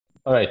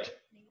All right.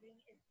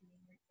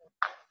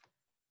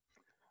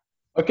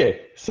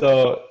 Okay,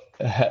 so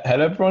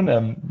hello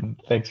everyone.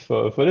 Thanks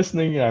for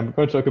listening. I'm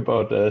going to talk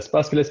about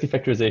Sparse Cholesky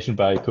factorization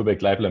by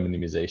Kullback-Leibler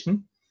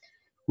minimization,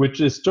 which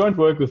is joint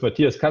work with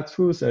Matthias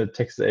Katzfuß at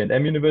Texas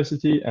A&M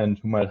University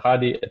and Humayl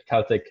Hadi at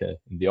Caltech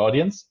in the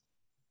audience.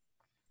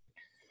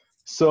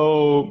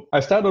 So I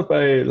started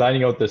by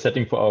lining out the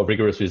setting for our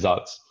rigorous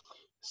results.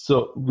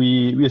 So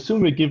we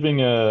assume we're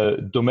giving a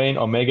domain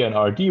omega and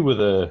RD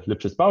with a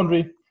Lipschitz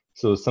boundary,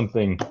 so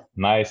something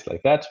nice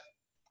like that.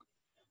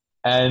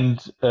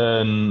 And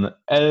an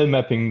L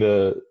mapping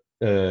the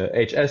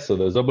HS, so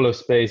the Sobolev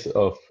space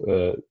of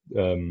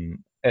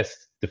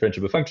S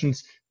differentiable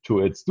functions to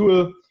its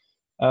dual.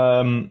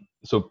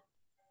 So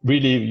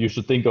really, you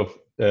should think of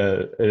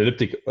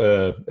elliptic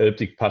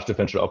partial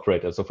differential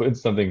operator. So for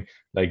instance, something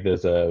like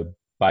there's a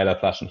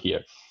bi-Laplacian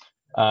here.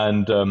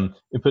 And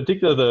in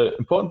particular, the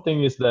important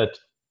thing is that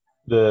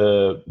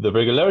the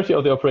regularity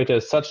of the operator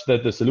is such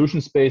that the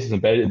solution space is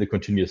embedded in the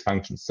continuous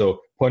functions.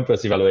 So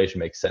pointwise evaluation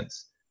makes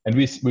sense. And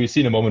we'll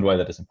see in a moment why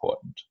that is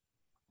important.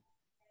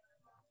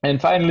 And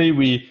finally,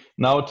 we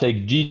now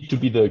take G to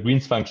be the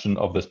Green's function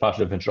of this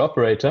partial differential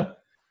operator.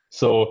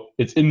 So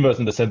it's inverse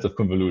in the sense of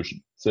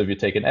convolution. So if you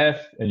take an F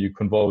and you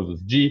convolve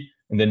with G,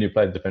 and then you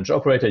apply the differential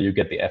operator, you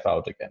get the F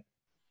out again.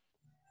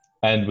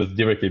 And with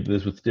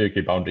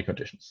directly boundary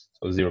conditions,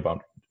 so zero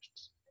boundary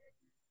conditions.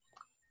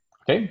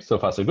 Okay, so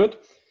far so good.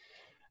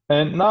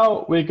 And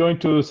now we're going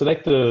to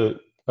select a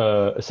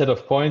set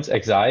of points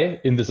xi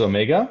in this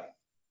omega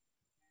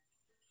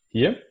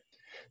here,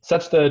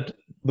 such that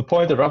the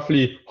points are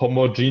roughly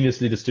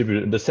homogeneously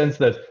distributed in the sense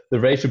that the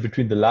ratio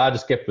between the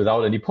largest gap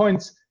without any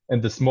points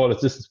and the smallest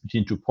distance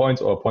between 2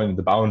 points or a point in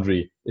the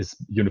boundary is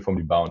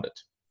uniformly bounded.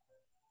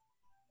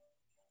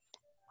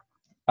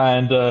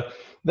 And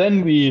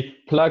then we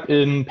plug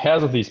in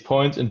pairs of these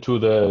points into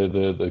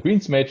the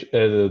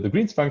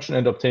Green's function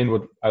and obtain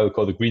what I will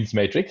call the Green's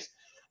matrix.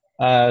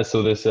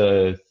 So this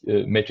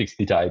matrix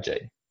theta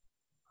ij.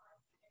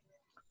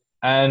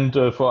 And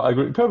for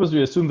algorithmic purpose,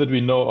 we assume that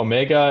we know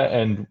omega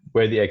and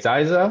where the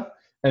xi's are,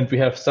 and we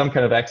have some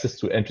kind of access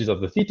to entries of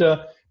the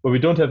theta, but we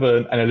don't have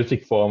an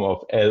analytic form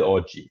of L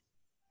or G.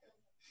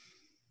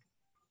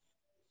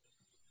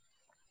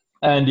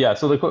 And yeah,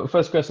 so the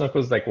first question, of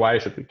course, is like, why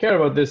should we care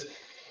about this?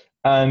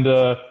 And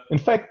in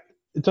fact,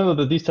 it turns out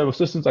that these type of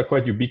systems are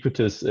quite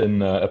ubiquitous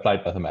in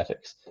applied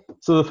mathematics.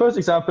 So the first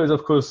example is,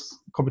 of course,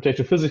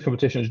 computational physics,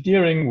 computational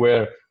engineering,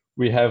 where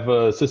we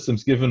have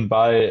systems given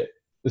by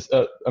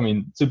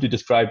simply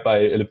described by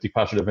elliptic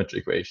partial differential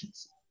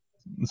equations.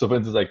 So for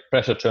instance, like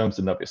pressure terms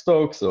in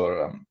Navier-Stokes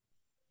or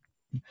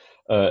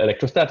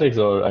electrostatics,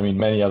 or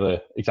many other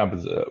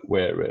examples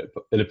where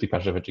elliptic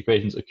partial differential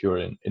equations occur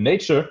in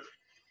nature.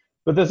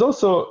 But there's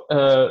also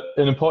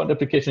an important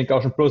application in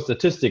Gaussian process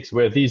statistics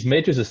where these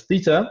matrices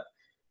theta,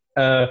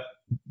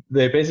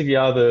 they basically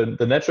are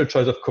the natural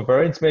choice of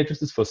covariance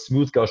matrices for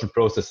smooth Gaussian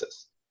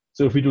processes.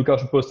 So if we do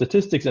Gaussian process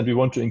statistics and we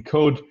want to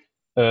encode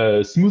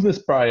smoothness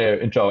prior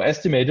into our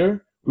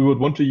estimator, we would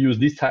want to use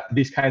these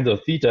kinds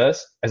of thetas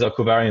as our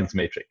covariance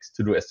matrix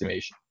to do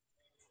estimation.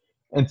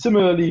 And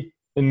similarly,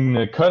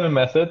 in kernel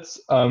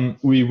methods,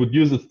 we would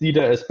use the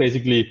theta as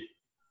basically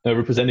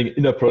representing an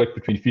inner product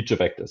between feature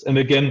vectors. And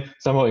again,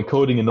 somehow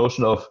encoding a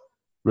notion of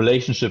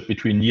relationship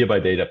between nearby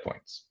data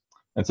points.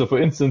 And so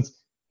for instance,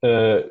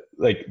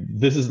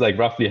 this is like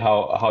roughly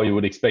how you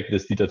would expect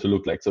this theta to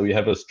look like. So you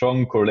have a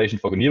strong correlation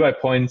for nearby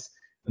points,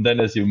 and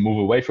then as you move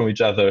away from each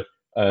other,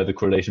 the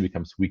correlation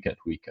becomes weaker and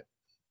weaker.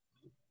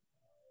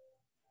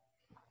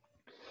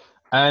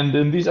 And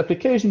in these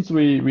applications,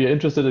 we are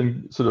interested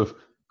in sort of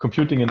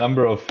computing a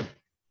number of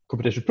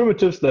computational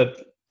primitives that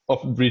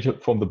often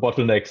form the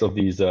bottlenecks of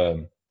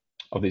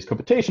these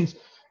computations.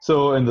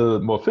 So in the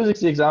more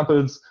physicsy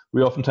examples,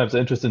 we oftentimes are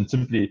interested in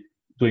simply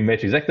doing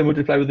matrix vector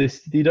multiply with this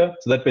theta.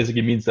 So that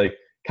basically means like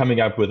coming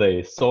up with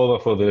a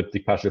solver for the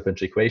elliptic partial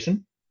differential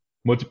equation,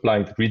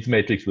 multiplying the Green's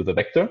matrix with a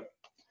vector.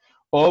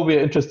 Or we are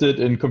interested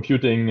in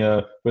computing,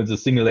 for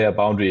instance, single layer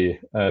boundary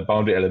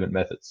element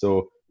method.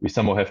 So we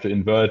somehow have to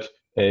invert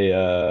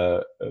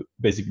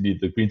basically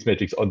the Green's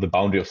matrix on the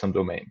boundary of some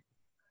domain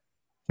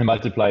and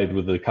multiply it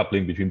with the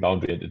coupling between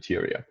boundary and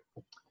interior.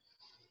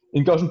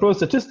 In Gaussian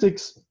process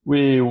statistics,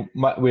 we're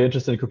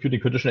interested in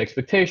computing conditional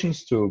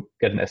expectations to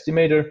get an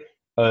estimator,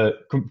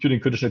 computing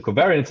conditional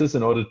covariances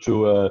in order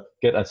to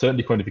get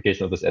uncertainty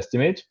quantification of this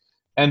estimate,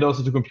 and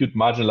also to compute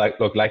marginal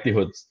log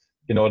likelihoods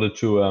in order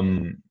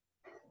to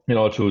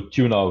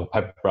tune our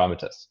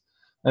hyperparameters.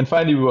 And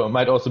finally, we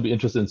might also be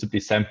interested in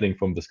simply sampling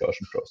from this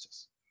Gaussian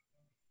process.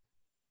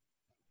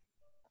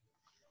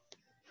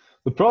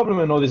 The problem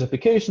in all these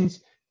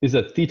applications is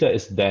that theta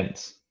is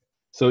dense.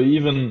 So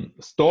even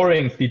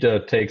storing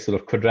theta takes sort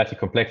of quadratic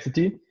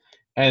complexity,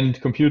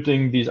 and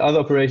computing these other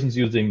operations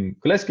using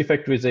Cholesky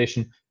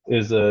factorization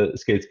is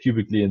scales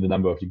cubically in the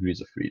number of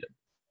degrees of freedom.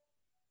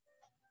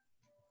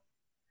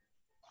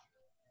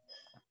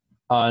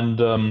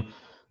 And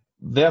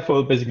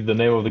therefore, basically, the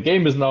name of the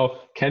game is now: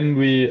 can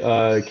we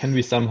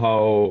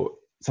somehow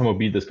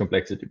beat this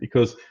complexity?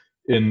 Because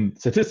in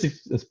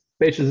statistics,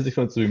 spatial statistics,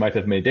 for instance, we might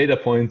have many data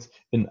points.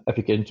 In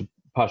application to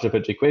partial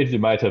differential equations, we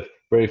might have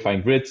very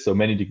fine grids, so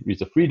many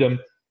degrees of freedom.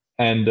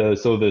 And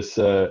so this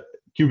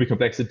cubic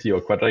complexity or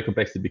quadratic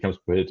complexity becomes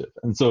prohibitive.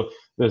 And so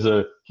there's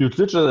a huge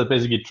literature that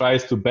basically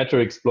tries to better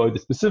exploit the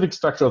specific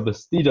structure of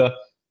this theta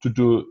to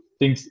do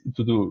things,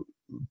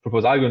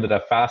 propose algorithms that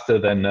are faster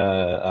than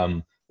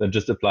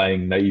just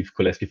applying naive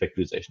Cholesky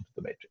factorization to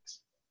the matrix.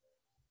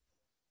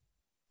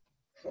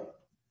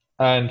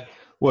 And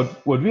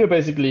what we are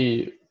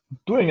basically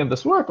doing in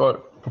this work or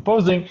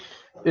proposing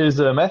is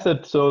a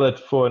method so that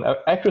for an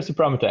accuracy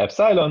parameter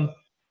epsilon,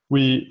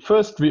 we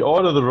first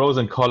reorder the rows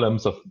and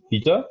columns of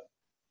theta.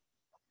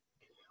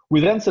 We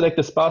then select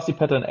a sparsity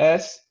pattern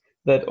S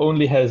that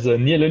only has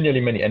near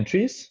linearly many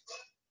entries.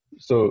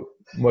 So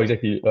more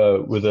exactly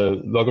with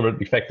a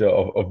logarithmic factor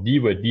of d,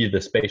 where d is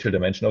the spatial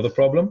dimension of the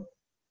problem.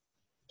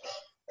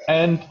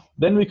 And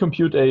then we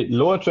compute a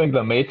lower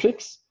triangular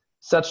matrix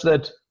such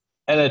that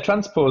Li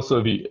transpose, so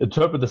we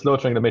interpret this lower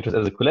triangular matrix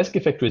as a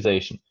Cholesky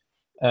factorization,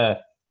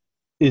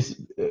 is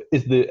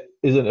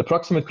an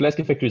approximate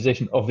Cholesky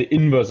factorization of the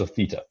inverse of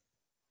theta,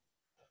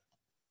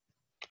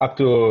 up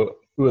to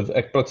with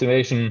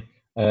approximation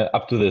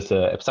up to this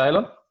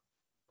epsilon.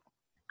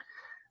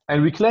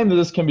 And we claim that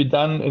this can be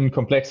done in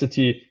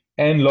complexity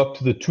n log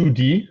to the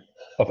 2d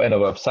of n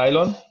over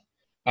epsilon.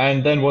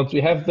 And then once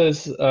we have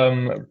this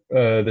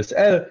this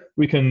L,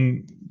 we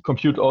can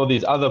compute all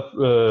these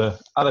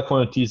other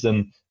quantities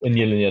in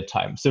near linear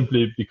time,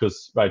 simply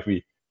because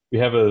we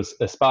have a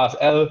sparse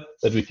L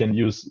that we can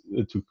use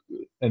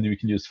and we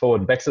can use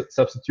forward and back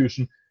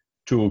substitution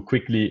to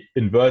quickly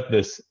invert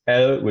this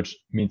L, which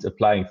means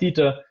applying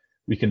theta.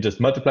 We can just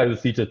multiply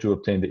with theta to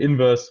obtain the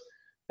inverse,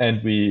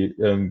 and we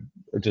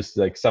just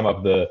like sum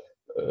up the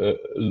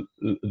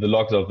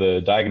logs of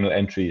the diagonal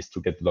entries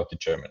to get the log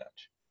determinant.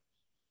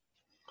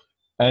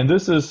 And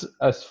this is,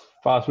 as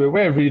far as we're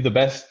aware, really the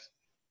best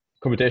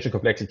computational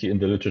complexity in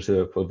the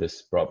literature for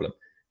this problem,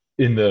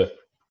 in the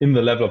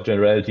level of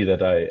generality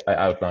that I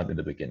outlined in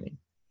the beginning.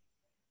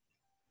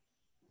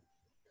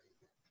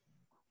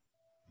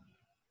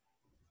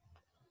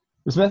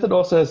 This method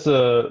also has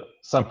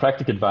some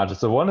practical advantages.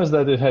 So one is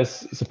that it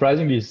has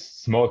surprisingly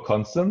small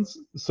constants.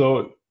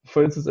 So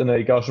for instance, in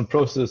a Gaussian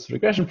process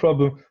regression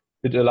problem,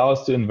 it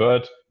allows to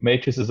invert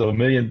matrices of a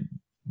million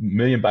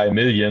by a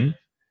million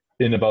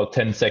in about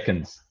 10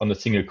 seconds on a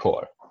single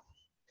core.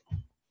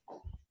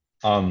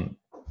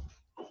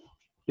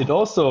 It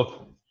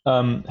also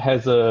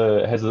has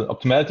an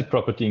optimality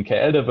property in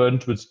KL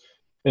divergence, which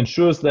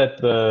ensures that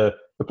the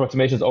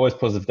approximation is always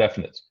positive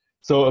definite.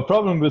 So a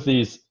problem with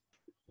these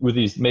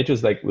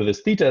matrices, like with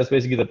this theta, is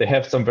basically that they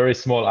have some very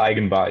small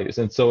eigenvalues,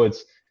 and so it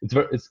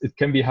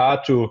can be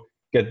hard to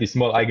get these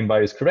small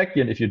eigenvalues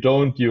correctly, and if you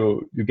don't,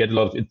 you get a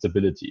lot of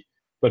instability.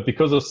 But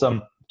because of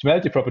some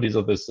optimality properties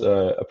of this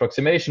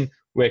approximation,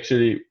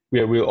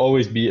 we'll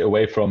always be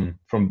away from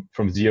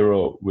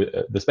zero.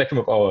 The spectrum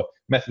of our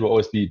method will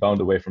always be bound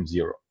away from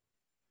zero.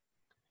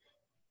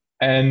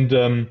 And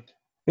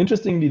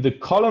interestingly, the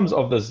columns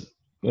of this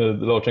the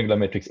lower triangular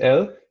matrix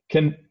L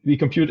can be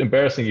computed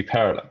embarrassingly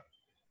parallel.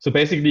 So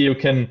basically, you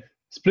can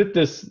split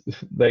this,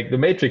 like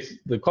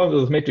the columns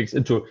of this matrix,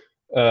 into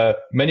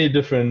many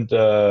different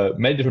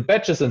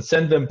batches and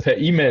send them per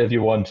email if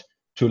you want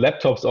to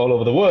laptops all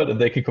over the world, and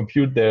they can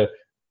compute their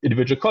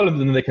individual columns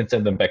and then they can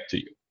send them back to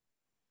you.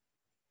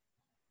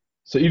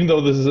 So even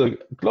though this is a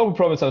global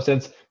problem in some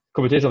sense,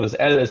 computation of this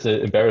L is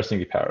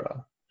embarrassingly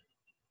parallel,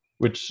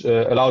 which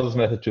allows this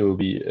method to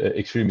be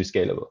extremely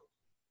scalable.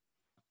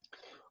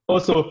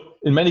 Also,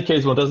 in many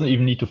cases, one doesn't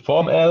even need to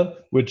form L,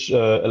 which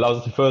allows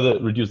us to further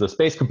reduce the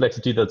space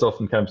complexity that's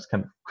often kind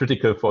of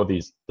critical for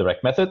these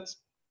direct methods.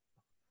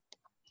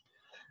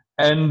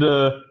 And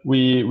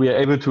we are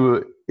able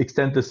to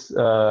extend this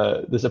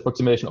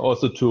approximation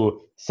also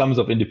to sums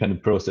of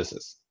independent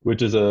processes,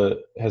 which has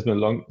been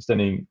a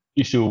long-standing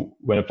issue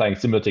when applying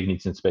similar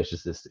techniques in spatial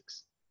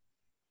statistics.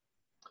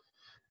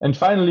 And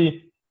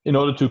finally, in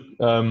order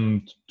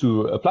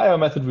to apply our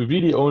method, we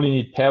really only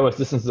need pairwise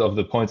distances of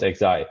the points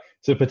xi.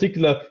 So in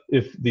particular,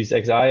 if these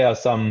xi are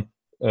some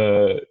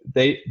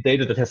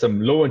data that has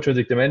some low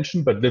intrinsic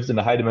dimension but lives in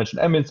a high dimension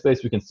ambient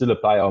space, we can still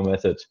apply our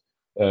method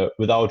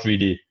without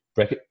really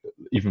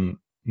even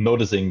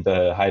noticing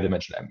the high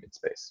dimension ambient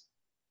space.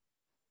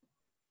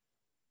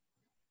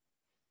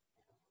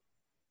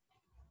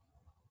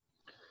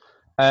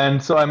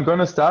 And so I'm going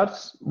to start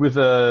with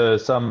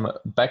some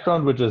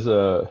background, which is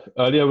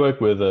earlier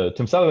work with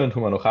Tim Sullivan and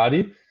Humano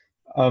Khadi.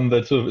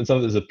 That sort of in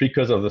some sense is a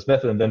precursor of this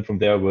method, and then from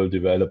there we'll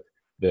develop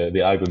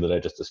the algorithm that I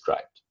just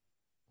described.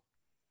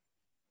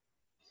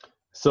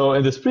 So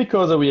in this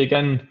precursor,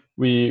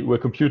 we were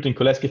computing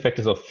Cholesky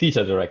factors of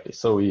theta directly.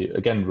 So we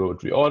again would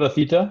reorder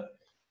theta,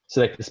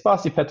 select the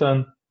sparsity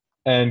pattern,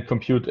 and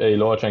compute a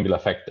lower triangular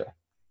factor.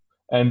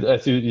 And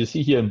as you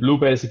see here in blue,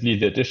 basically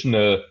the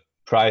additional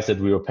price that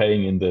we were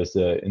paying in this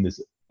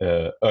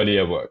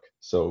earlier work.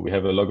 So we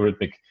have a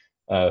logarithmic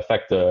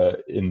factor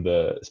in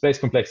the space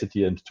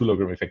complexity and two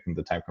logarithmic factors in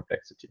the time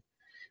complexity.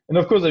 And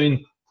of course, I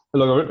mean, a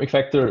logarithmic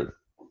factor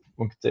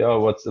one could say, oh,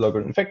 what's the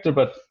logarithm factor?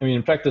 But I mean,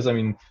 in practice, I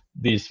mean,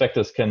 these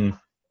factors can,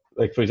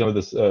 like, for example,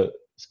 this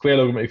square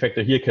logarithmic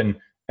factor here can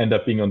end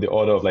up being on the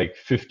order of like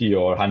 50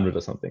 or 100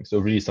 or something. So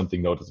really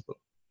something noticeable.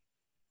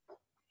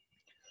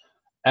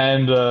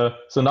 And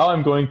so now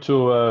I'm going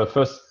to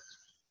first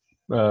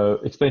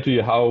explain to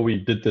you how we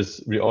did this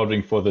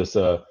reordering for this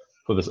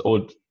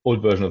old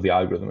version of the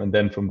algorithm, and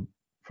then from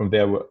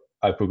there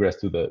I progress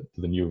to the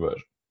new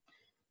version.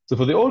 So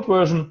for the old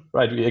version,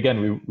 right,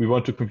 we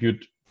want to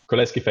compute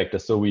Cholesky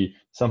factors, so we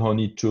somehow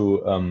need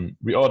to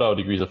reorder our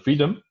degrees of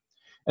freedom.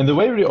 And the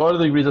way we reorder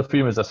the degrees of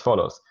freedom is as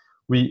follows.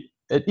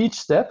 At each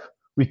step,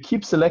 we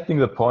keep selecting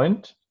the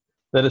point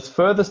that is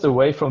furthest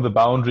away from the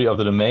boundary of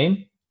the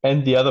domain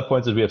and the other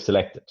points that we have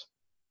selected.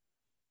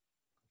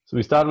 So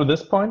we start with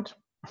this point,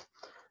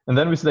 and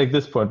then we select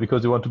this point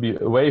because we want to be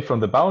away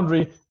from the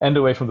boundary and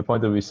away from the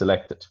point that we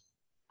selected.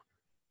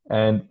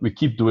 And we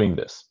keep doing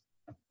this.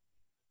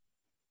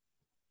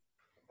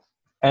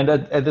 And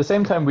at the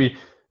same time,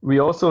 we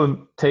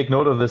also take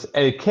note of this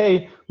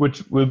LK,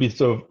 which will be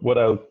sort of what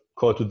I'll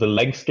call to the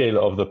length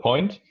scale of the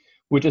point,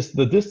 which is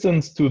the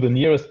distance to the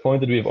nearest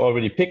point that we have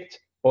already picked,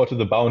 or to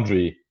the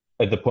boundary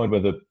at the point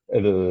where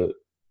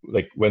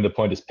when the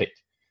point is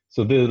picked.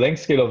 So the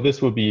length scale of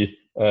this will be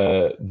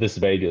this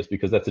radius,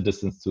 because that's the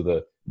distance to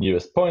the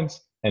nearest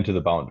points and to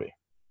the boundary.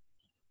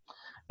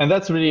 And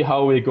that's really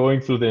how we're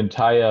going through the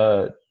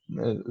entire,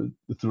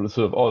 through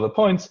sort of all the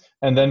points,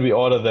 and then we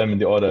order them in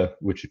the order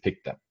which we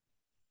picked them.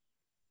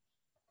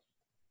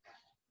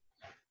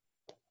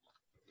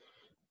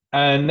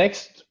 And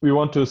next, we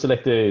want to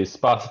select a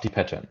sparsity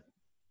pattern.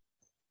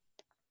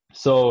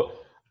 So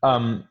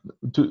to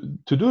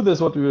do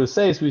this, what we will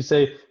say is we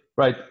say,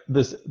 right,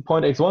 this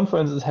point x1, for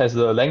instance, has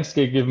the length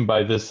scale given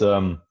by this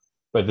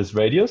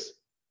radius.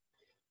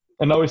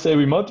 And now we say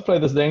we multiply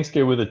this length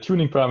scale with a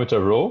tuning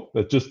parameter rho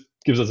that just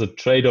gives us a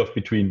trade-off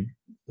between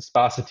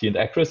sparsity and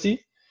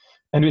accuracy.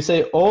 And we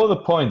say all the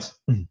points,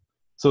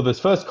 so this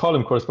first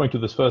column corresponding to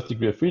this first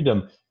degree of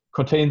freedom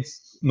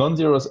contains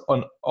non-zeros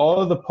on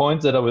all the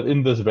points that are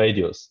within this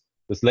radius,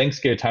 this length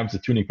scale times the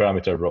tuning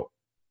parameter rho.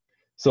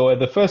 So at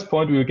the first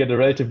point, we will get a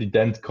relatively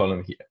dense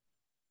column here.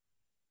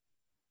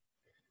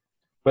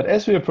 But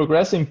as we are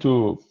progressing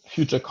to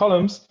future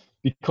columns,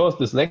 because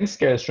this length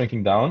scale is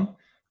shrinking down,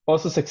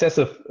 also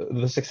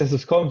the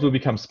successive columns will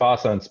become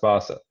sparser and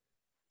sparser.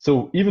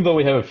 So even though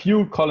we have a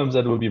few columns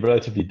that will be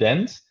relatively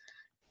dense,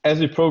 as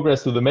we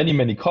progress to the many,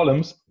 many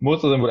columns,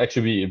 most of them will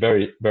actually be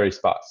very, very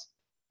sparse.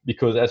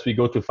 Because as we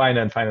go to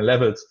finer and finer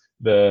levels,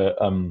 the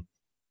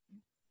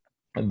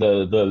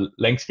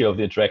length scale of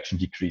the interaction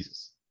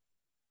decreases.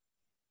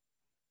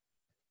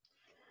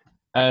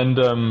 And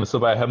so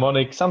by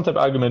harmonic sum type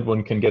argument,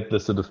 one can get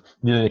this sort of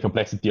nonlinear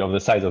complexity of the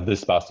size of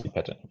this sparsity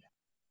pattern.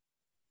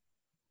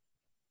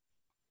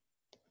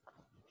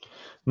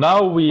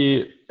 Now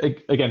we,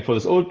 again, for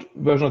this old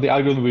version of the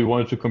algorithm, we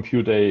wanted to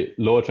compute a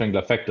lower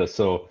triangular factor.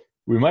 So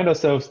we remind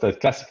ourselves that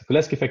classical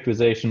Cholesky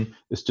factorization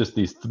is just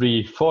these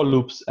 3 for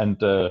loops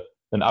and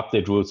an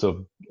update rule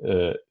so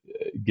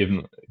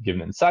given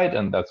inside,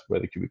 and that's where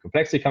the cubic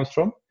complexity comes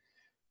from.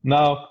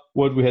 Now,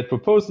 what we had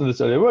proposed in this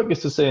earlier work is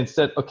to say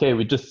instead, okay,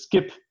 we just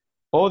skip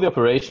all the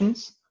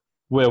operations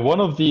where one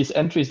of these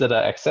entries that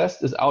are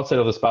accessed is outside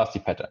of the sparsity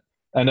pattern.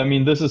 And I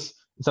mean, this is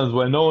sounds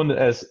well known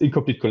as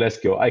incomplete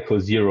Cholesky, or I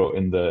equals 0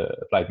 in the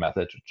applied math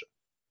literature.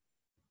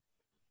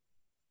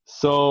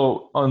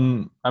 So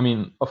I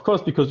mean, of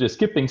course, because we're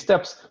skipping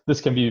steps, this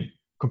can be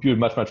computed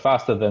much, much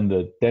faster than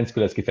the dense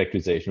Cholesky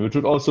factorization, which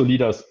would also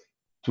lead us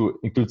to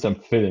include some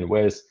fill-in.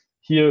 Whereas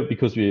here,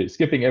 because we're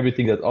skipping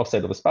everything that's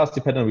offside of a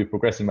sparsity pattern, we're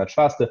progressing much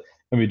faster,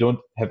 and we don't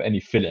have any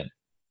fill-in.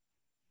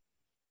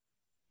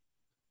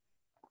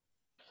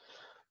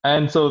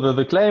 And so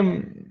the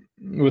claim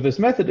with this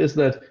method is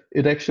that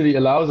it actually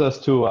allows us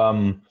to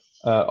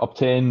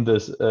obtain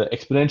this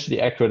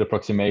exponentially accurate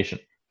approximation,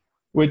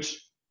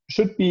 which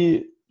should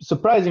be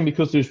surprising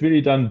because we've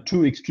really done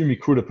 2 extremely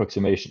crude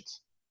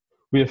approximations.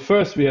 We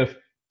have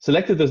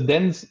selected this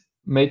dense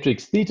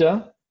matrix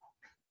theta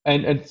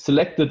and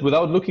selected,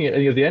 without looking at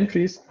any of the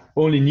entries,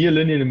 only near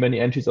linearly many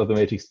entries of the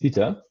matrix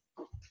theta,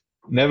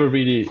 never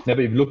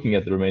even looking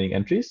at the remaining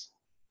entries.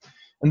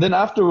 And then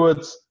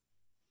afterwards,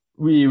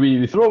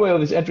 we throw away all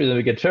these entries and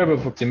we get terrible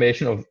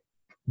approximation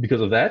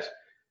because of that.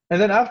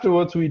 And then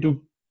afterwards, we do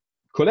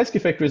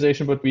Cholesky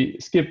factorization, but we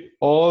skip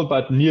all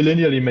but near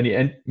linearly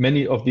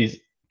many of these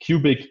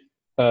cubic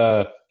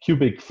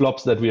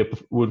flops that we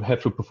would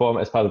have to perform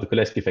as part of the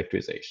Cholesky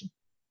factorization.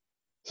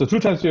 So 2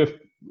 times we have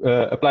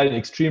applied an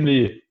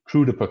extremely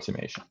crude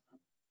approximation.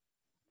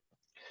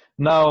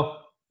 Now,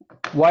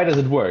 why does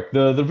it work?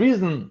 The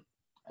reason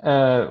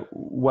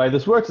why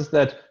this works is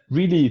that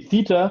really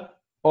theta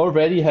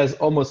already has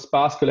almost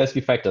sparse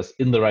Cholesky factors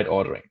in the right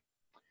ordering.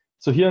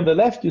 So here on the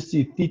left, you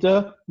see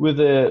theta with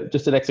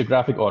just an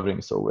lexicographic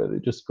ordering, so where they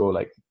just go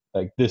like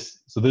this.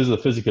 So this is a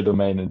physical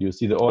domain, and you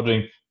see the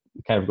ordering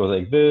kind of goes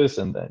like this,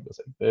 and then it goes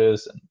like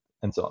this,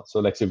 and so on. So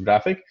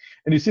lexicographic.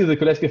 And you see the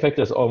Cholesky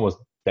factor is almost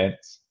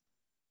dense.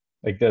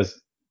 Like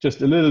there's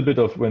just a little bit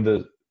of when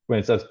when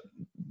it starts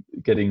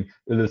getting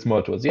a little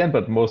smaller towards the end,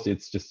 but mostly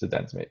it's just a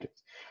dense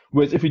matrix.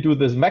 Whereas if we do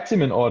this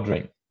maximum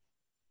ordering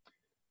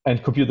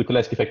and compute the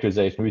Cholesky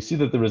factorization, we see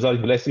that the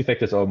resulting Cholesky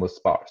factor is almost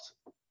sparse.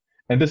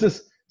 And this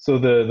is, so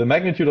the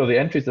magnitude of the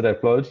entries that I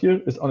plotted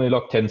here is on a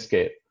log 10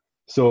 scale.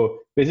 So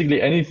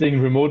basically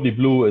anything remotely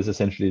blue is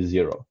essentially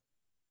 0.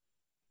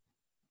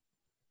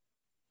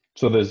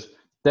 So this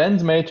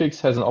dense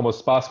matrix has an almost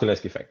sparse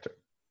Cholesky factor,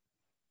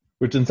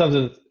 which in some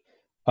sense,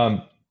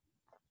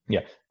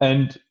 yeah.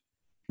 And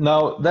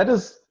now that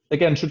is,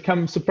 again, should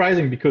come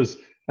surprising because,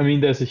 I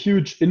mean, there's a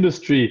huge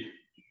industry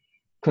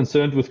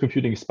concerned with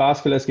computing sparse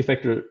Cholesky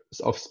factors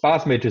of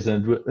sparse matrices.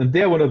 And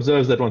there one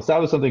observes that one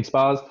starts with something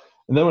sparse,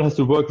 and then one has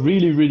to work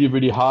really, really,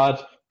 really hard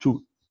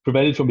to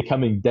prevent it from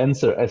becoming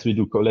denser as we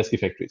do Cholesky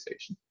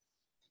factorization.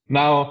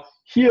 Now,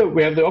 here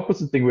we have the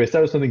opposite thing. We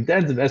start with something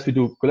dense, and as we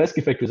do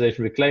Cholesky factorization,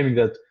 we're claiming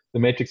that the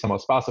matrix somehow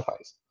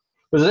sparsifies.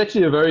 But it's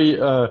actually a very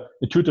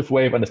intuitive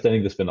way of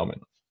understanding this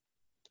phenomenon.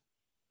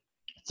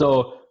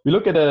 So we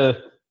look at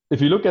if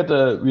you look at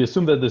we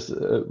assume that this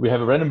we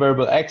have a random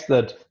variable x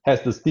that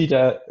has this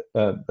theta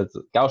that's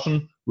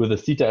Gaussian with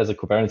this theta as a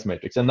covariance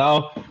matrix. And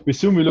now we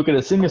assume we look at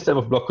a single step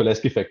of block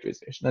Cholesky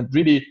factorization. And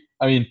really,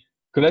 I mean,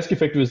 Cholesky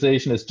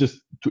factorization is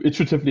just to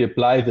iteratively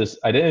apply this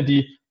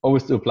identity,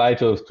 always to apply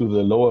to the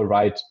lower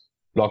right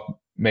block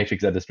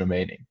matrix that is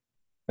remaining,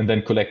 and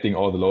then collecting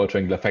all the lower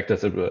triangular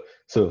factors that were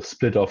sort of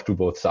split off to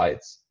both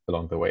sides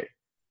along the way.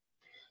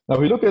 Now,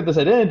 if we look at this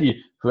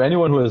identity, for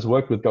anyone who has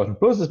worked with Gaussian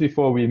processes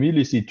before, we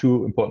immediately see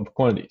two important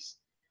quantities.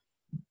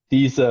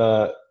 These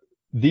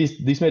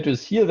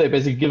matrices here, they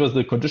basically give us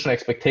the conditional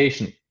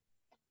expectation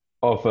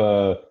of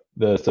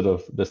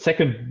the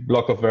second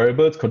block of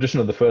variables,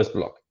 conditional on the first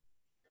block.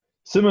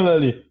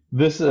 Similarly,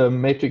 this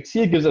matrix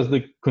here gives us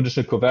the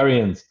conditional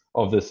covariance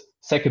of this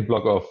second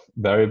block of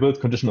variables,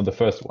 conditional on the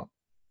first one.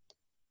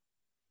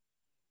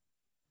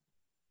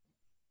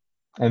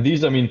 And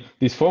these, I mean,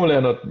 these formulae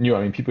are not new.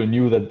 I mean, people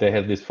knew that they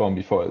had this form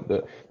before.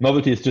 The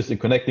novelty is just in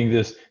connecting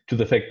this to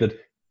the fact that,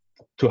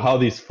 to how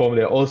these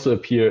formulae also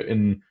appear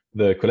in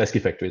the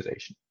Cholesky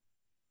factorization.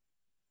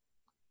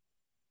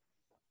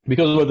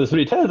 Because what this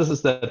really tells us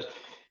is that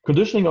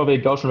conditioning of a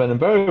Gaussian random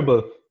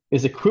variable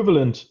is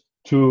equivalent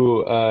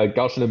to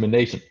Gaussian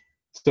elimination.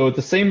 So it's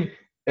the same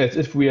as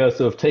if we are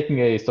sort of taking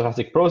a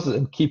stochastic process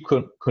and keep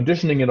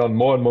conditioning it on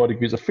more and more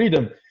degrees of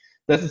freedom.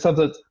 That's in some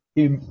sense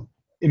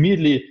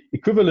immediately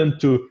equivalent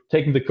to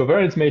taking the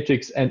covariance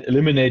matrix and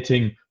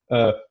eliminating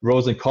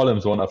rows and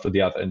columns one after the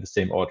other in the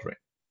same ordering.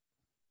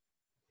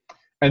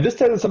 And this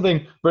tells us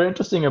something very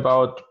interesting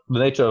about the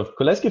nature of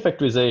Cholesky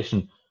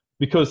factorization,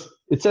 because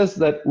it says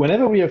that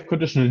whenever we have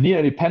conditional near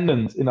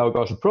independence in our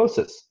Gaussian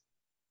process,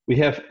 we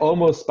have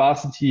almost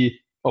sparsity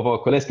of our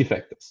Cholesky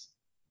factors.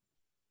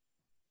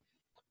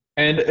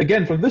 And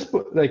again, from this,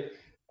 like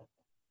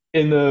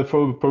from a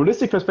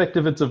probabilistic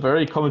perspective, it's a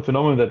very common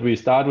phenomenon that we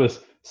start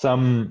with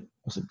some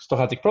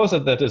stochastic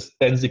process that is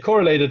densely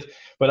correlated,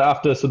 but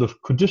after sort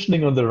of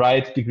conditioning on the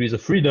right degrees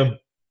of freedom,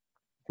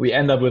 we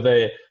end up with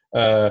a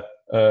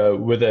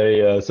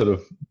sort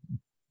of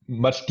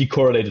much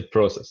decorrelated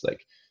process.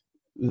 Like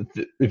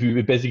if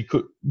you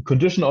basically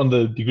condition on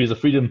the degrees of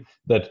freedom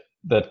that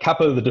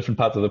couple the different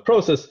parts of the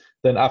process,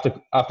 then after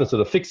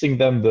sort of fixing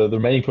them, the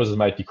remaining process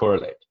might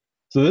decorrelate.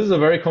 So this is a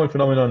very common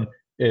phenomenon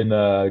in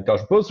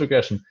Gaussian process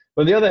regression.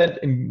 But on the other hand,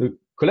 in the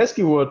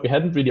Cholesky world, we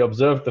hadn't really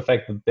observed the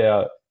fact that there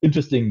are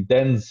interesting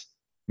dense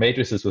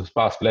matrices with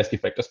sparse Cholesky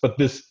factors. But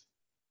this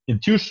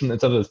intuition, in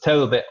some sense,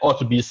 tells that there ought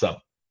to be some,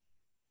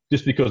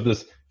 just because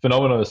this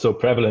phenomenon is so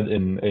prevalent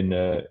in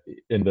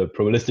the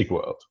probabilistic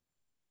world.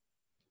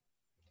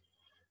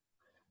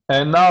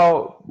 And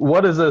now,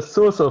 what is a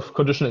source of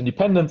conditional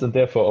independence and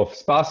therefore of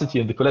sparsity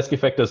in the Cholesky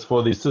factors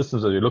for these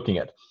systems that you're looking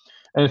at?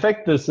 And in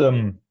fact, this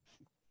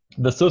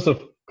the source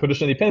of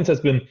conditional independence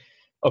has been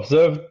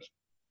observed,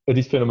 at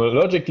least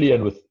phenomenologically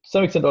and with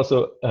some extent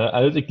also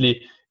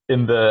analytically,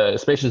 in the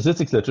spatial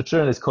statistics literature,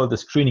 and it's called the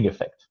screening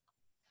effect.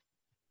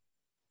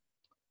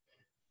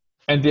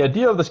 And the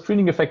idea of the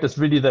screening effect is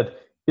really that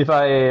if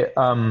I,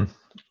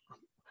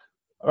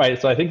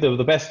 right, so I think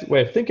the best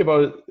way to think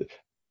about it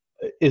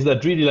is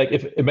that really, like,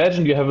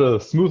 imagine you have a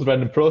smooth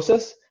random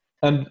process,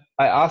 and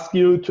I ask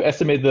you to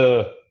estimate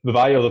the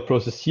value of the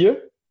process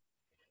here,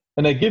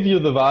 and I give you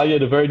the value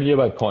at a very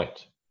nearby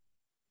point.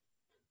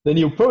 Then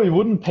you probably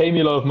wouldn't pay me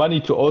a lot of money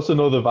to also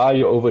know the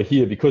value over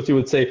here, because you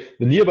would say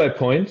the nearby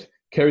point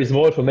carries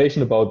more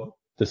information about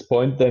this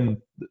point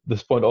than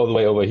this point all the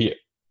way over here.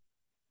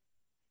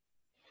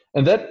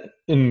 And that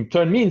in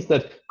turn means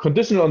that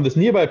conditional on this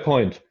nearby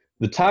point,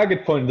 the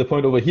target point and the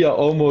point over here are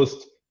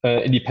almost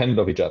independent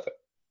of each other.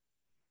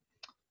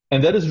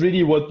 And that is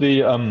really what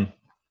the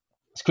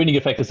screening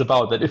effect is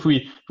about. That if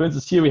we, for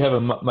instance, here we have a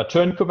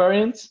Matern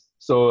covariance,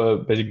 so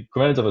basically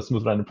covariance of a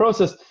smooth random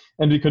process,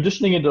 and we're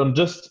conditioning it on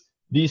just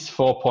these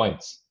 4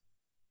 points.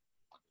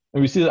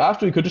 And we see that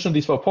after we condition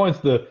these 4 points,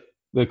 the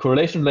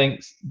correlation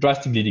length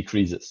drastically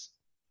decreases.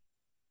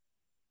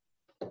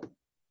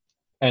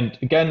 And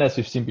again, as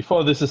we've seen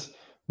before, this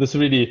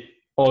really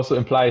also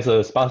implies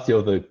a sparsity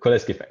of the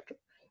Cholesky factor.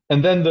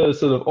 And then the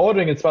sort of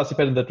ordering and sparsity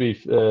pattern that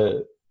we've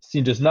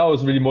seen just now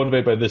is really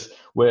motivated by this,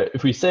 where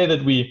if we say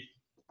that we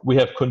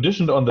have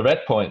conditioned on the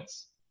red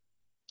points,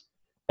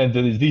 and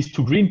these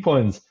 2 green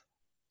points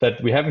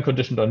that we haven't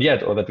conditioned on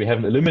yet, or that we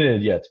haven't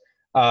eliminated yet,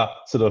 are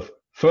sort of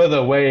further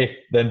away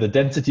than the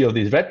density of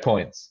these red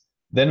points,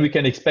 then we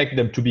can expect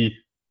them to be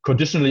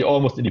conditionally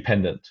almost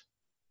independent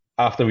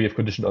after we have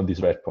conditioned on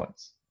these red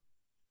points.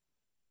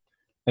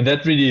 And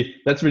that's really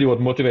what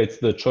motivates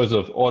the choice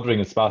of ordering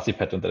and sparsity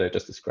pattern that I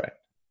just described.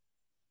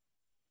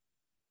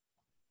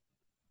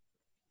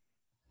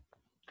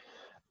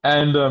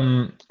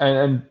 And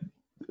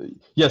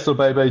yeah, so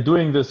by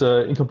doing this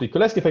incomplete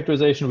Cholesky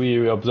factorization,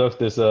 we observed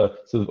this sort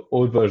of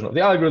old version of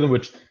the algorithm,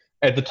 which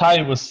at the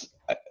time was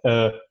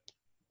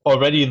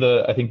already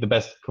I think the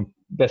best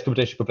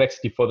computational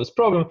complexity for this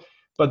problem.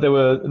 But there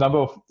were a number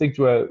of things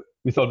where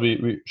we thought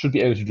we should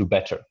be able to do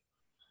better.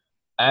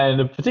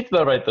 And in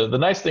particular, right, the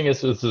nice thing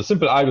is it's a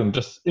simple algorithm,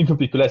 just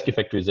incomplete Cholesky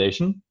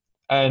factorization.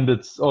 And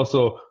it's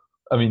also,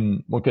 I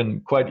mean, one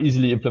can quite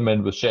easily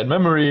implement with shared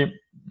memory.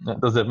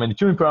 It doesn't have many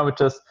tuning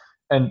parameters,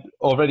 and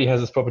already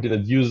has this property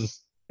that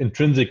uses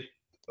intrinsic,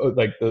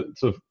 like the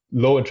sort of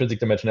low intrinsic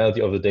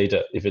dimensionality of the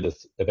data if it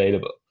is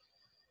available.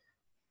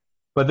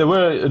 But there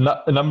were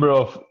a number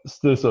of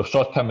still sort of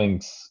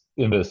shortcomings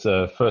in this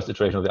first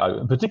iteration of the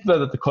algorithm. In particular,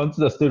 that the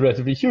constants are still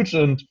relatively huge,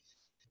 and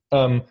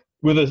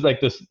with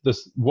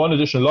this one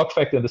additional log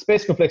factor, and the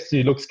space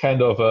complexity looks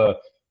kind of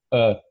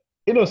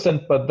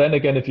innocent. But then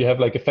again, if you have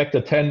like a factor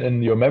 10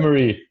 in your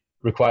memory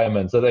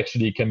requirements, that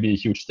actually can be a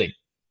huge thing.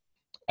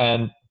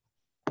 And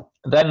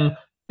then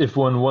if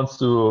one wants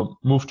to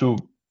move to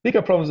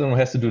bigger problems and one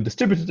has to do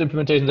distributed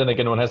implementation, then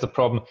again, one has a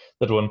problem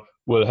that one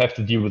will have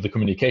to deal with the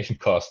communication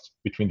cost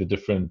between the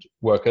different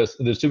workers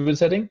in the distributed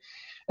setting.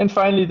 And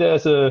finally,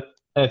 there's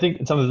I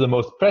think some of the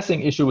most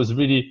pressing issue is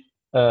really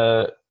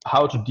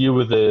how to deal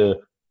with the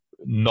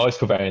noise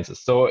covariances.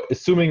 So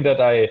assuming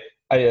that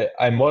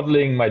I'm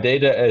modeling my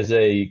data as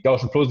a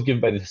Gaussian process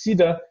given by the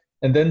theta,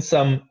 and then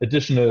some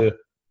additional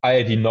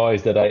IID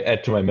noise that I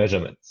add to my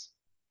measurements.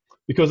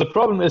 Because the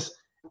problem is,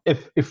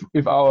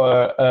 if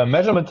our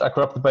measurements are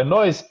corrupted by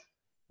noise,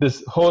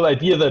 this whole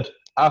idea that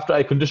after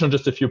I condition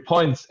just a few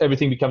points,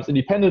 everything becomes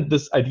independent,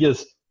 this idea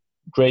is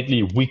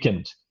greatly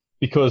weakened.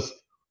 Because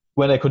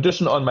when I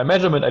condition on my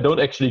measurement,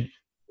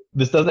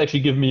 this doesn't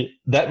actually give me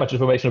that much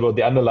information about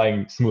the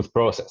underlying smooth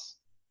process.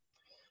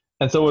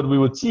 And so what we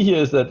would see here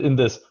is that in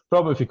this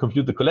problem, if we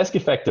compute the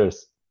Cholesky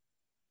factors,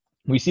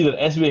 we see that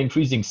as we're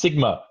increasing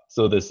sigma,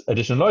 so this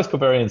additional noise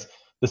covariance,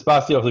 the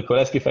sparsity of the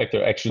Cholesky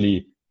factor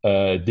actually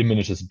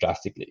diminishes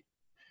drastically.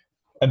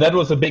 And that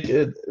was a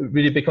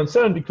really big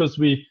concern, because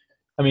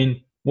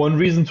one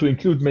reason to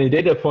include many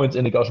data points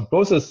in a Gaussian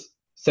process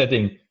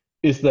setting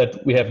is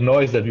that we have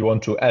noise that we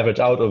want to average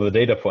out over the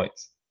data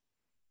points.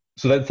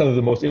 So that's some of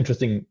the most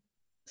interesting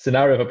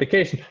scenario of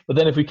application. But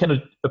then if we cannot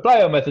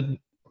apply our method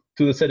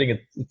to the setting,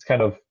 it's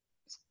kind of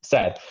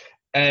sad.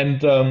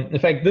 And in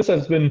fact, this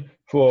has been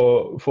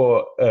for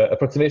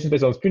approximations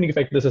based on screening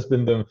effect, this has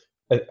been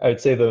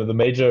I'd say the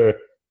major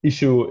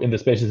issue in the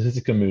spatial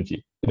statistics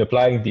community in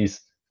applying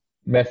these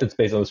methods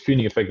based on the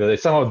screening effect, that they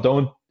somehow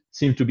don't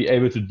seem to be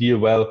able to deal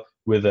well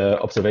with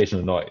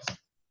observational noise.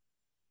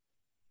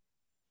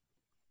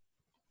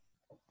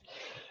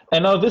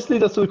 And now this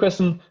leads us to the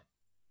question,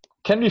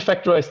 can we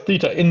factorize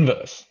theta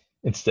inverse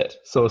instead?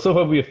 So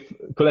far we have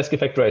Cholesky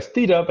factorized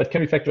theta, but can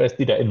we factorize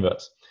theta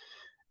inverse?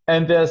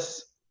 And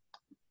there's,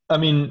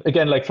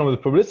 again, like from the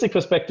probabilistic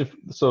perspective,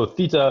 so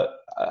theta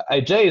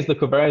ij is the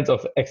covariance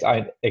of xi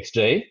and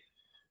xj,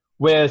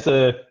 whereas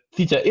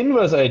theta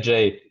inverse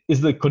ij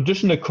is the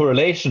conditional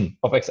correlation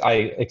of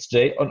xi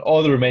xj on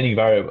all the remaining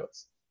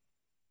variables.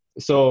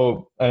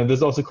 So this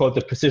is also called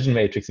the precision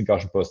matrix in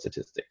Gaussian process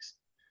statistics.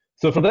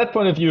 So from that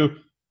point of view,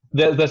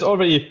 there's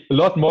already a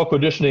lot more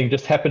conditioning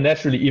just happen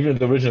naturally, even in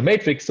the original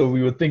matrix. So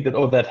we would think that,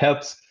 oh, that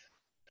helps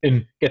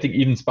in getting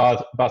even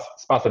sparser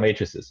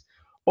matrices.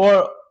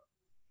 Or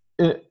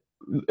in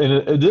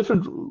a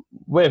different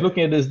way of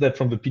looking at it is that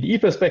from the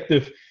PDE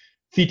perspective,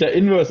 theta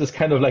inverse is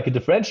kind of like a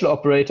differential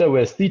operator,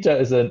 whereas theta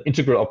is an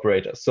integral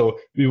operator. So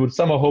we would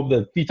somehow hope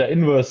that theta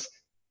inverse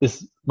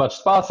is much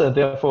sparser and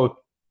therefore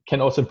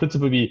can also in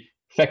principle be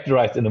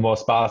factorized in a more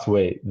sparse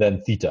way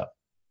than theta.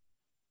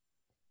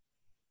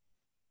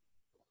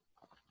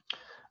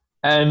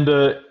 And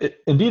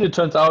indeed, it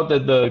turns out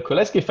that the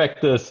Cholesky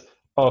factors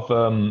of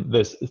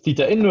this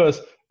theta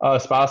inverse are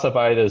sparser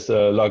by this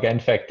log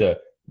n factor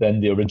than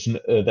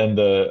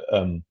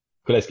the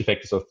Cholesky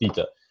factors of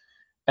theta.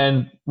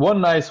 And one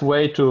nice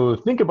way to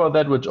think about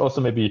that, which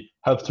also maybe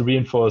helps to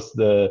reinforce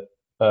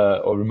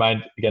or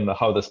remind again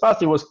how the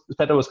sparsity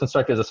pattern was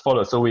constructed, is as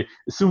follows. So we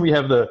assume we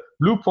have the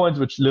blue points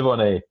which live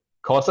on a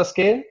coarser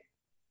scale,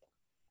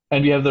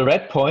 and we have the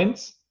red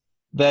points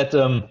that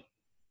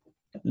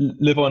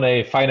live on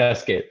a finer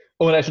scale.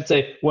 Oh, and I should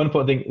say one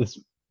important thing is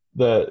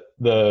the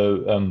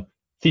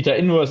theta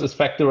inverse is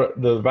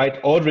the right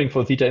ordering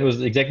for theta inverse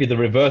is exactly the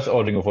reverse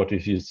ordering of what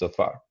we've used so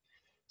far.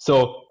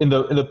 So in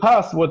the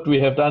past, what we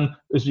have done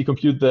is we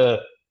compute the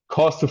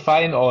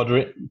coarse-to-fine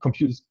ordering,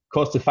 compute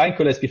coarse-to-fine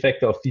Cholesky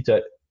factor of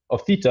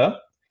theta,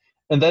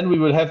 and then we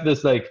will have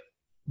this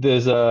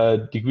there's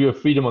a degree of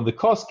freedom on the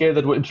coarse scale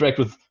that will interact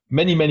with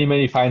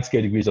many fine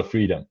scale degrees of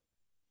freedom,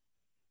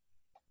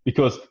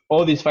 because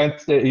all these fine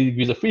scale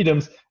degrees of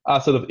freedoms are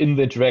sort of in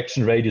the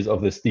interaction radius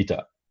of this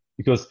theta,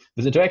 because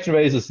this interaction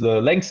radius is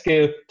the length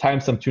scale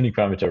times some tuning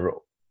parameter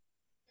rho.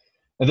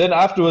 And then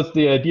afterwards,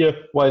 the idea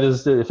why this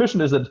is still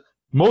efficient is that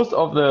most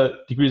of the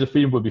degrees of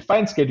freedom will be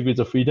fine scale degrees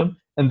of freedom,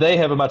 and they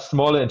have a much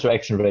smaller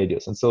interaction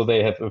radius, and so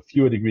they have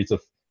fewer degrees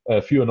of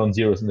fewer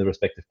non-zeros in the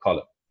respective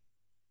column.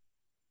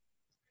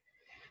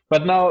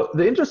 But now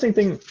the interesting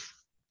thing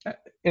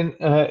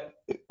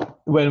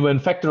when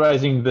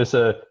factorizing this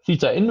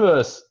theta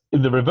inverse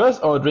in the reverse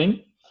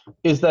ordering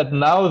is that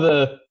now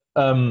the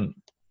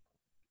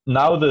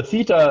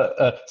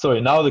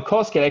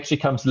coarse scale actually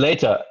comes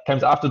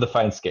after the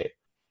fine scale.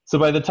 So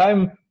by the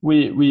time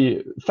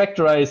we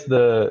factorize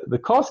the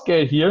coarse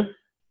scale here,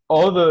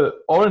 all the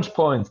orange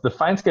points, the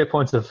fine scale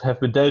points have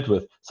been dealt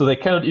with, so they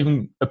cannot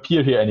even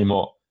appear here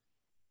anymore.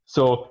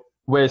 So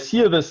whereas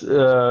here this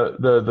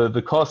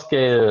the coarse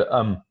scale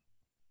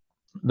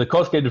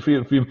degree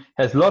of freedom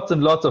has lots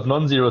and lots of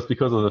non-zeros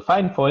because of the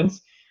fine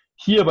points.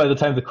 Here, by the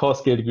time the coarse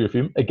scale degree of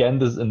freedom, again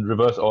this is in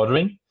reverse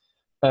ordering.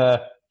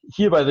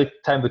 Here, by the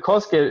time the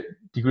coarse scale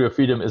degree of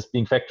freedom is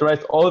being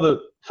factorized, all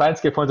the fine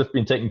scale points have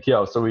been taken care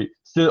of. So we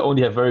still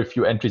only have very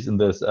few entries in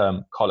this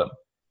column.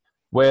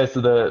 Whereas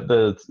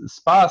the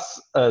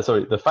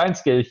fine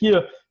scale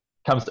here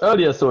comes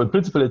earlier, so in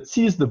principle it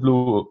sees the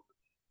blue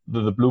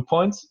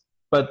points,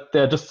 but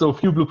there are just so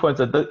few blue points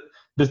that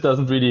this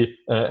doesn't really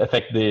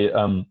affect the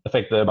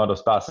amount of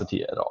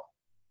sparsity at all.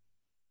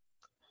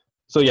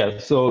 So yeah,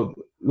 so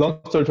long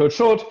story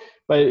short,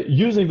 by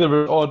using the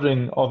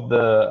ordering of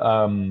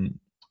the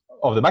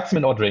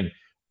maximum ordering,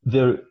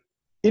 the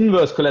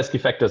inverse Cholesky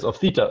factors of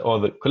theta, or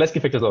the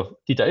Cholesky factors of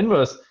theta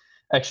inverse,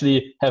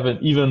 actually have an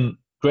even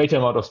greater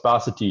amount of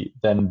sparsity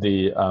than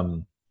the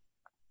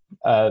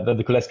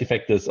Cholesky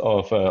factors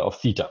of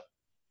theta.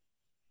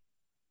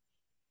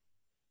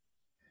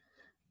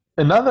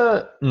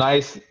 Another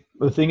nice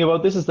thing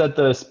about this is that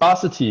the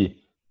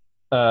sparsity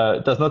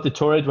does not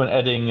deteriorate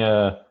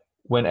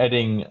when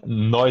adding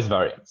noise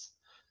variance.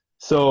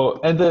 So,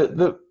 and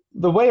the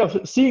way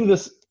of seeing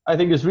this, I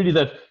think, is really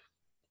that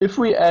if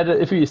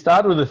we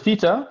start with a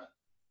theta,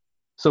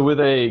 so with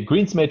a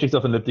Green's matrix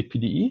of an elliptic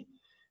PDE,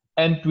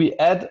 and we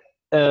add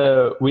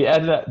a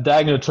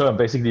diagonal term,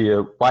 basically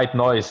a white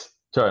noise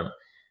term,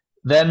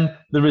 then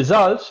the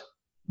result,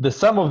 the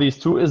sum of these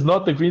two, is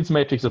not the Green's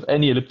matrix of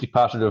any elliptic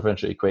partial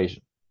differential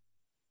equation,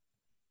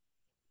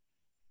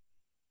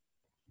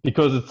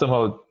 because it's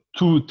somehow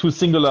too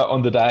singular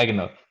on the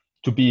diagonal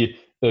to be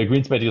the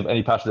Green's matrix of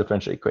any partial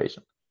differential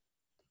equation,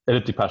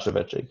 elliptic partial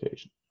differential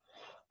equation.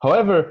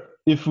 However,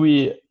 if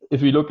we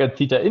look at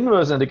theta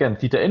inverse, and again,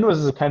 theta inverse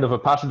is a kind of a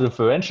partial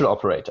differential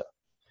operator,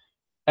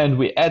 and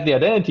we add the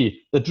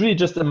identity, that really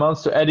just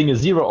amounts to adding a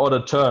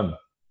zero-order term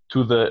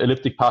to the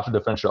elliptic partial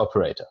differential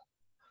operator.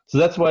 So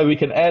that's why we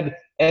can add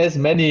as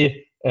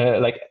many,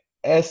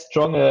 as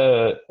strong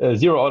a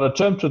zero-order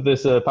term to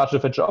this partial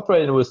differential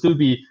operator, and it will still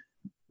be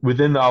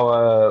within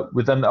our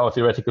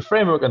theoretical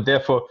framework, and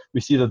therefore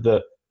we see that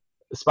the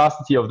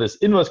sparsity of this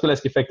inverse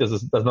Cholesky factor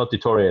does not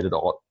deteriorate at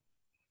all.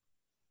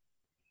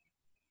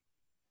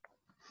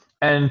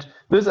 And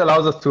this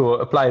allows us to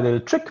apply the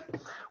trick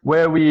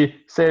where we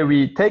say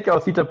we take our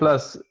theta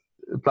plus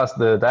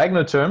the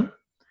diagonal term,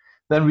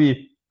 then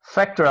we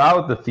factor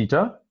out the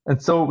theta,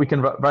 and so we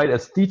can write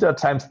as theta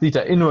times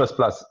theta inverse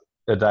plus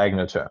a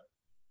diagonal term.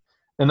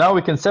 And now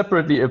we can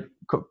separately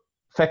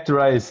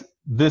factorize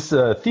this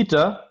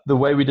theta the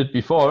way we did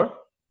before,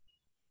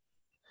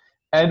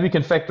 and we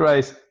can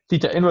factorize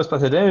theta inverse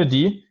plus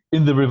identity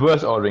in the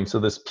reverse ordering. So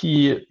this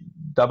P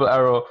double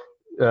arrow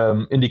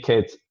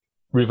indicates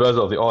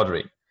reversal of the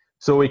ordering.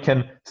 So we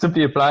can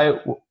simply apply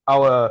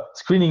our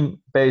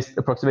screening-based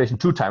approximation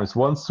 2 times,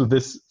 once to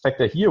this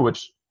factor here,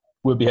 which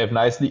will behave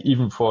nicely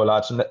even for a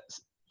large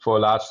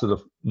sort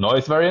of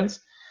noise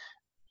variance,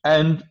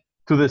 and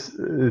to this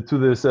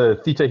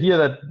theta here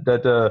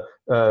that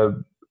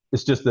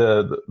is just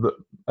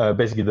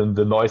basically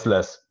the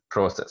noiseless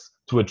process,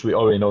 to which we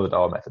already know that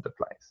our method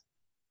applies.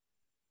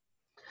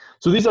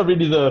 So these are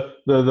really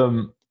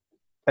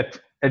at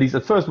least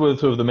at first, were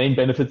sort of the main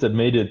benefits that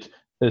made it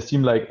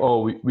seem like,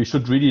 oh, we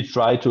should really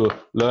try to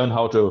learn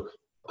how to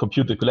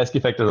compute the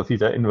Cholesky factors of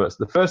theta inverse.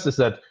 The first is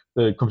that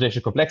the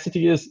computational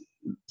complexity is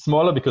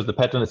smaller because the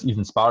pattern is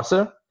even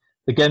sparser.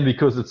 Again,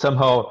 because it's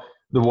somehow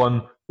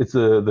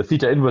the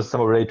theta inverse is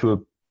somehow related to a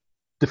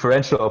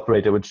differential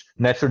operator, which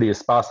naturally is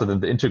sparser than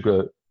things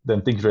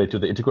related to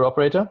the integral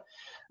operator.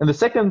 And the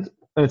second,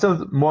 and it's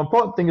a more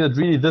important thing, that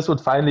really this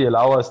would finally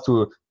allow us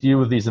to deal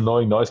with these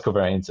annoying noise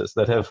covariances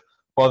that have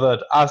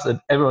bothered us and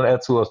everyone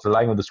else who was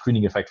relying on the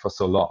screening effect for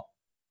so long.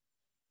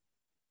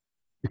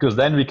 Because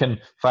then we can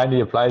finally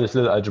apply this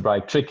little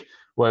algebraic trick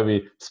where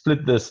we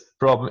split this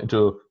problem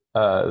into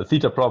the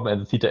theta problem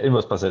and the theta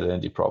inverse plus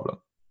identity problem.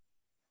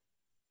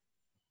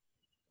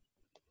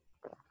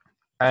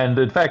 And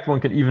in fact,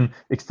 one can even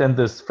extend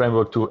this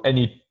framework to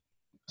any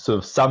sort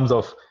of sums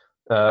of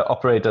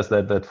operators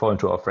that fall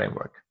into our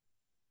framework.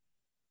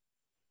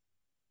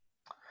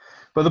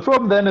 But the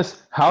problem then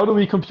is, how do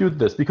we compute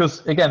this?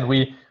 Because again,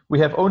 we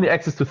have only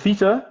access to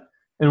theta,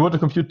 and we want to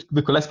compute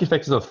the Cholesky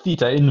factors of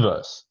theta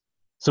inverse.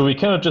 So we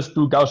cannot just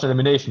do Gaussian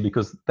elimination,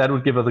 because that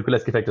would give us the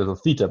Cholesky factors of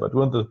theta, but we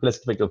want the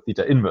Cholesky factor of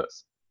theta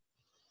inverse.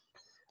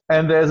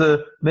 And there's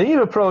a naive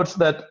approach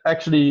that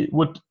actually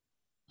would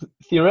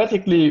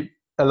theoretically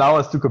allow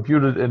us to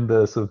compute it in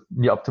the sort of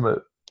near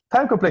optimal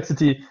time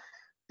complexity,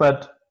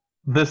 but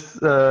this,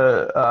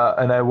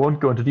 and I won't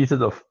go into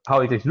details of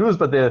how exactly to do this,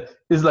 but there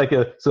is like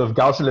a sort of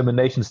Gaussian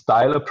elimination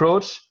style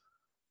approach,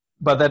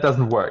 but that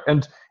doesn't work.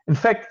 And in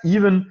fact,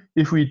 even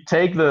if we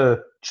take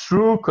the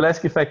true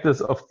Cholesky factors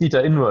of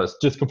theta inverse,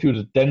 just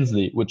computed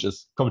densely, which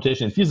is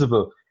computationally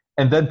infeasible,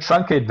 and then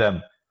truncate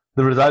them,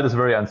 the result is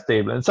very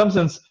unstable. In some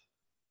sense,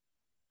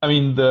 I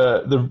mean,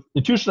 the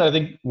intuition, I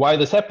think, why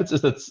this happens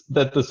is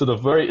that the sort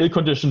of very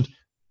ill-conditioned,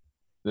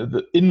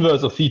 the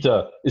inverse of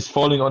theta is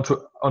falling onto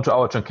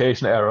our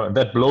truncation error, and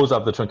that blows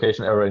up the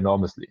truncation error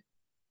enormously.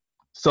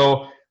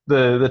 So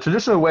the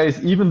traditional way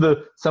is even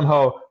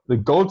somehow the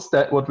gold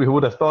standard, what we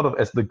would have thought of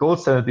as the gold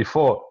standard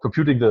before,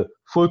 computing the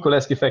full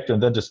Cholesky factor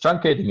and then just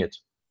truncating it.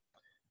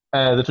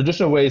 The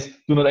traditional ways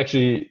do not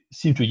actually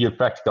seem to yield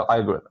practical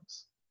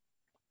algorithms.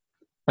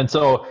 And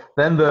so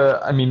then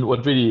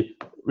what really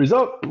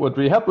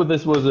helped with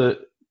this was to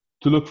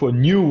look for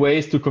new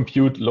ways to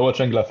compute lower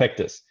triangular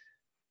factors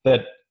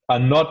that are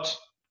not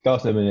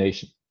Gaussian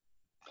elimination.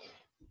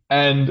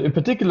 And in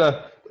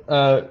particular,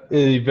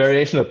 a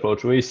variation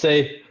approach where you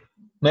say,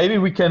 maybe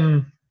we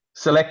can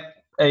select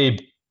a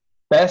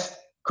best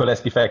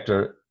Cholesky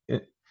factor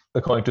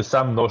according to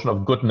some notion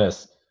of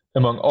goodness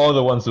among all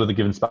the ones with a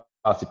given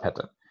sparsity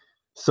pattern.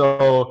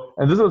 So,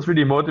 and this was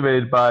really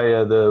motivated by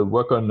the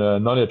work on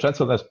nonlinear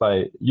transport maps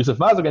by Yusuf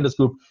Mazok and this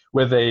group,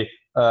 where they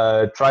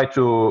try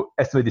to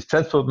estimate this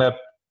transport map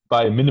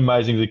by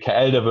minimizing the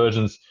KL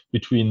divergence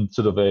between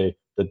sort of the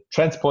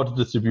transported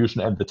distribution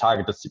and the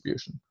target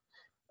distribution.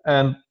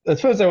 And at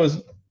first I was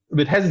a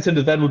bit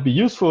hesitant that would be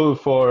useful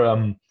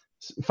for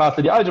fast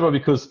linear algebra,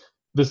 because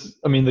this,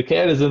 the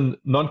KL is a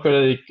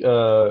non-quadratic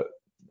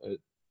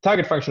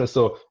target function,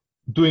 so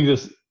doing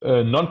this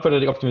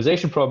non-quadratic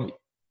optimization problem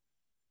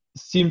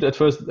seemed at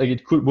first like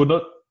it would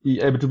not be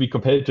able to be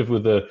competitive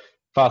with the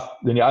fast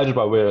linear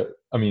algebra, where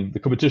the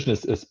competition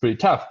is pretty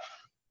tough.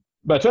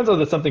 But it turns out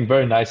that something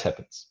very nice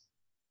happens.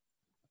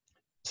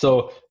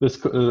 So this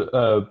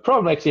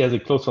problem actually has a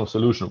closed form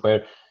solution,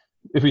 where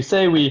if we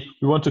say we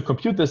want to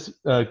compute this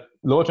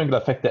lower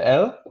triangular factor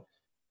L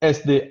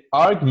as the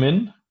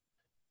argmin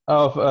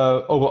of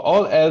over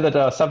all L that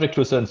are subject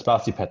to a certain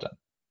sparsity pattern.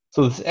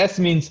 So this S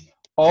means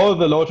all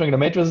the lower triangular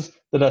matrices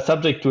that are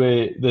subject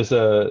to this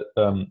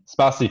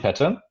sparsity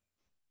pattern.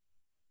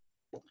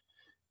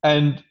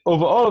 And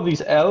over all of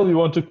these L, we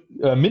want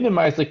to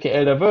minimize the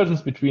KL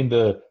divergence between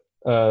the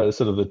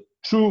sort of the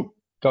true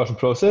Gaussian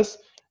process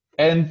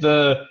and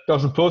the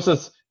Gaussian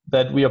process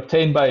that we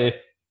obtain by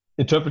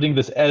interpreting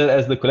this L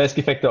as the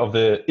Cholesky factor of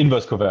the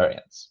inverse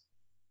covariance.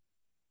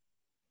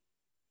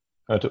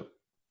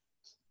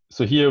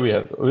 So here we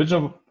have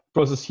original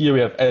process, here we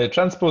have L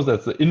transpose,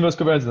 that's the inverse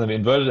covariance, and then we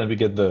invert it and we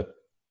get the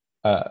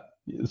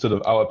sort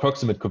of our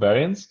approximate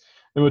covariance.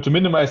 We want to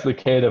minimize the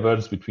KL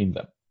divergence between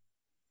them.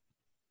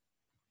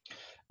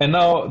 And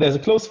now there's a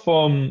closed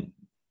form,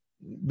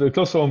 the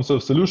closed form sort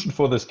of solution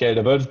for this KL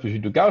divergence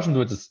between two Gaussians,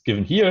 which is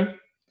given here.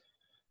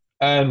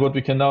 And what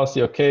we can now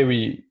see, okay,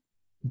 we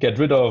get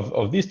rid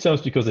of these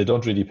terms because they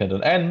don't really depend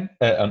on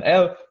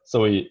L,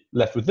 so we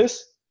left with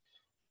this.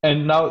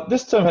 And now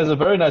this term has a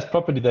very nice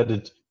property that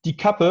it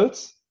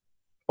decouples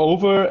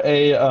over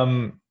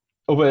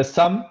a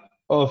sum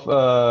of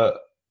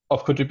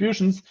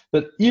contributions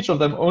that each of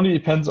them only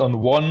depends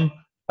on one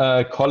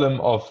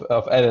column of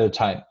L at a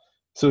time.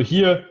 So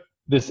here,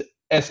 this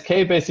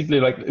SK basically,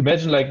 like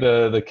imagine like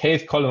the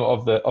kth column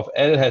of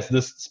L has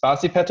this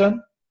sparsity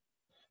pattern,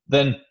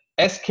 then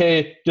SK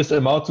just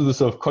amounts to this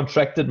sort of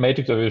contracted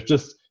matrix where we've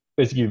just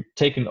basically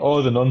taken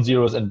all the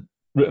non-zeros and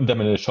written them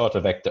in a shorter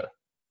vector.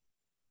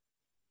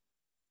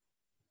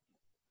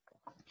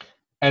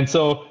 And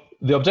so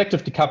the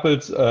objective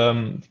decouples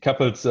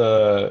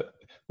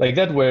like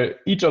that, where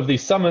each of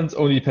these summands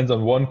only depends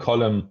on one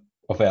column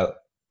of L.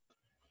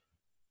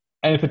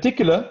 And in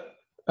particular,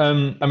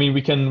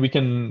 we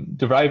can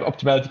derive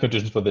optimality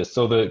conditions for this.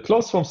 So the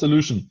closed form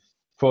solution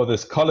for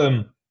this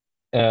column,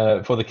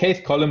 for the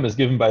kth column, is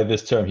given by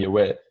this term here,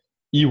 where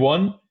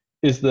E1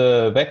 is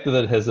the vector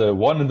that has a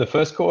 1 in the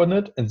first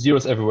coordinate and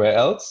zeros everywhere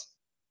else.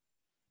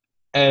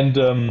 And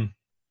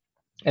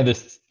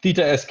this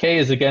theta sk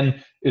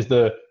is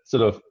the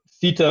sort of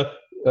theta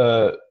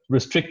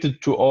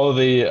restricted to all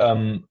the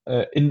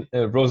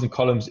rows and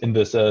columns in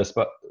this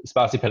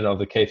sparsity pattern of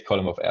the kth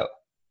column of L.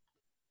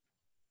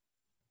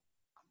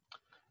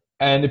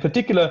 And in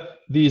particular,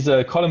 these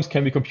columns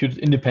can be computed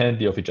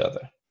independently of each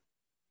other.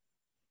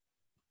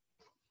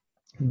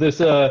 This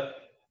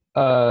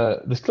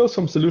closed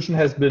form solution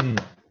has been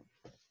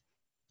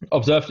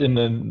observed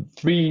in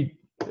three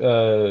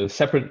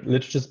separate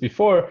literatures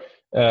before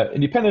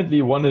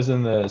independently. One is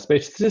in the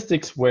spatial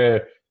statistics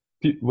where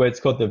it's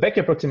called the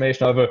vector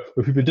approximation, however,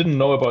 where people didn't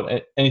know about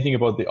anything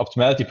about the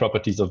optimality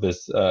properties of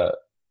this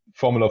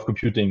formula of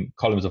computing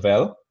columns of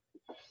L.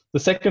 The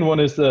second one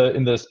is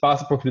in the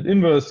sparse approximate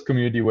inverse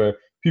community, where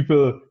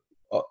people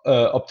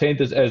obtained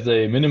this as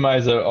a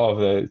minimizer of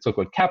the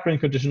so-called Kaplan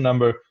condition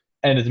number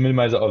and as a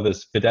minimizer of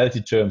this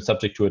fidelity term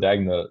subject to a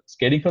diagonal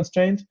scaling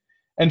constraint.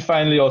 And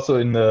finally, also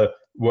in the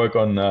work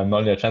on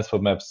nonlinear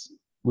transform maps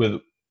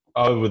with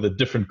a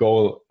different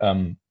goal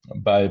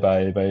by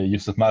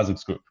Yusuf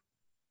Mazuk's group.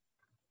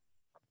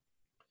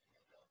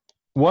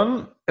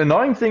 One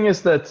annoying thing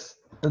is that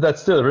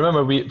still,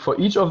 remember, for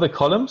each of the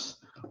columns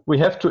we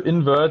have to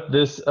invert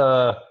this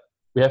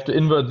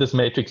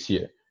matrix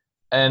here,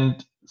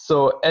 and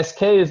so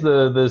Sk is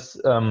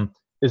the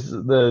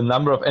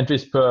number of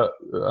entries per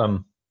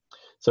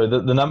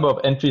the number of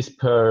entries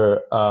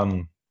per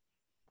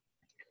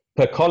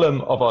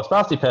column of our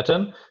sparsity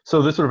pattern.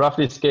 So this will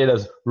roughly scale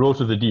as rho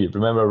to the d.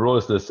 Remember, rho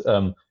is this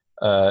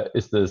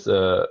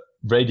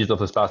radius of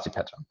the sparsity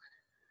pattern.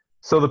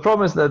 So the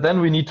problem is that then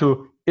we need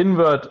to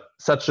invert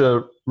such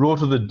a rho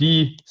to the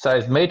d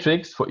sized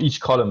matrix for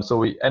each column. So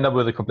we end up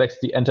with a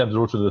complexity n times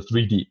rho to the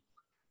 3d,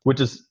 which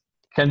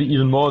can be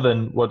even more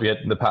than what we had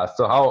in the past.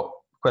 So the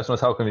question was,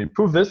 how can we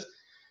improve this?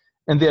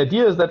 And the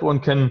idea is that one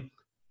can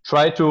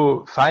try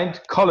to find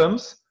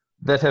columns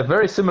that have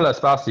very similar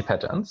sparsity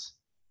patterns,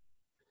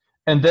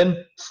 and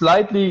then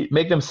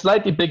make them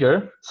slightly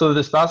bigger so that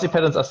the sparsity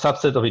patterns are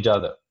subsets of each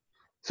other.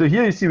 So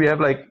here you see we have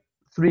like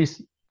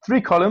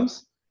three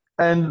columns,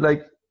 and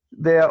like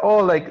they're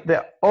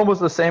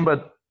almost the same,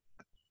 but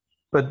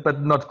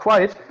not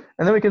quite.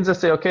 And then we can just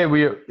say, okay,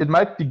 it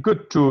might be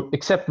good to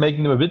accept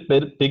making them a bit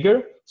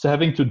bigger, so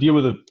having to deal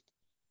with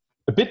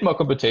a bit more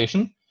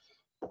computation,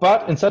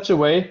 but in such a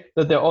way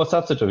that they're all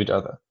subsets of each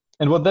other.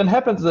 And what then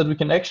happens is that we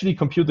can actually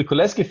compute the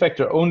Cholesky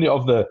factor only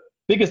of the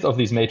biggest of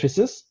these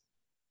matrices,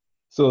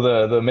 so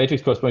the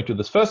matrix corresponding to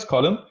this first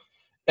column,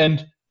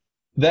 and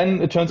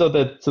then it turns out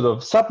that sort of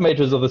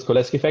submatrices of this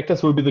Cholesky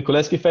factors will be the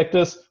Cholesky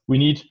factors we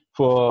need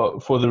for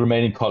the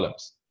remaining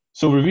columns.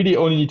 So we really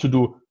only need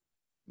to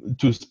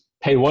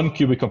pay one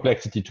cubic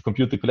complexity to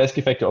compute the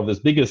Cholesky factor of this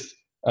biggest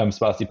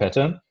sparsity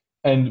pattern,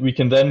 and we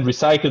can then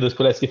recycle this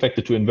Cholesky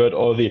factor to invert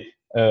all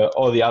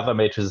the other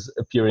matrices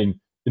appearing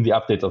in the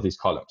updates of these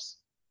columns.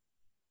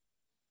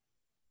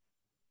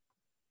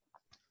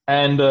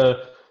 And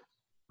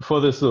for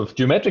this sort of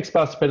geometric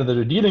sparsity pattern that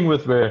we're dealing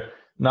with, where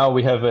now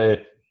we have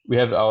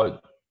our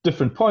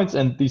different points,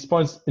 and these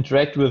points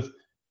interact with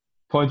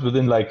points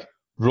within like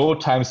rho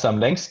times some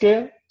length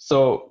scale.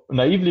 So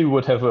naively, we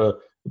would have a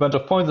bunch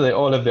of points, and they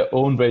all have their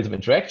own rates of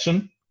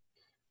interaction.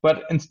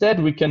 But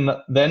instead, we can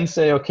then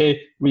say,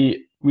 okay,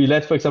 we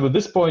let, for example,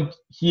 this point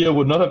here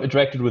would not have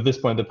interacted with this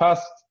point in the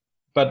past,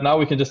 but now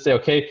we can just say,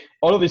 okay,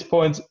 all of these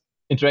points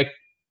interact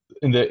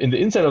in the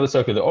inside of the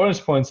circle. The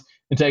orange points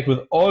interact with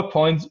all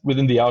points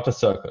within the outer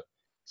circle.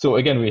 So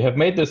again, we have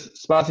made this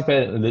sparsity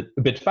pattern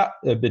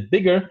a bit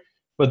bigger,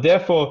 but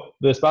therefore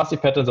the sparsity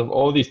patterns of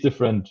all these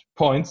different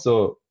points,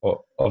 or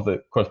of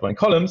the corresponding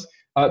columns,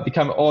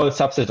 become all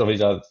subsets of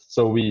each other.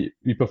 So we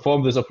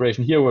perform this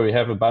operation here where we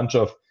have a bunch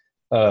of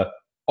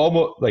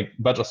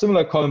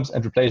similar columns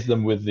and replace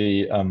them with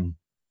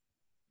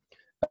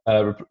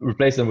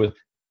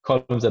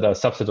columns that are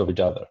subsets of each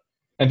other.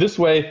 And this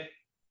way,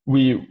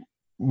 we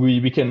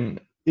can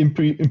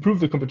improve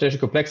the computational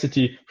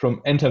complexity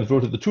from n times rho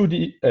to the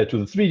 2d to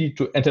the 3d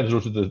to n times rho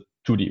to the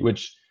 2d,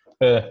 which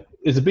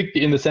is a big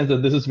deal in the sense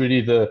that this is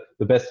really the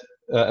best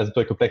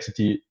asymptotic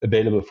complexity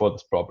available for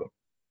this problem.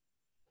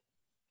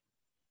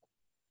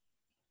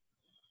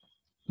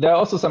 There are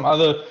also some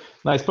other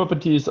nice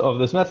properties of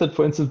this method.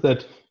 For instance,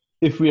 that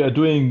if we are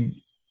doing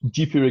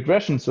GP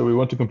regression, so we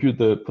want to compute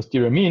the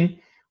posterior mean,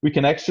 we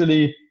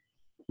actually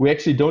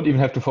don't even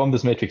have to form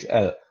this matrix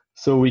L.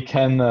 So we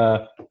can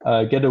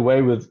get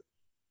away with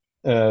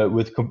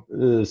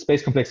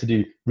space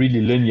complexity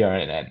really linear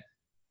in N.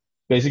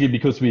 Basically,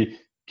 because we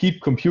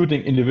keep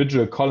computing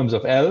individual columns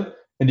of L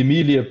and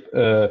immediately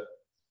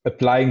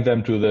applying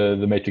them to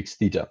the matrix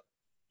theta.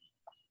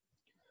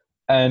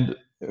 And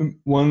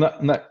one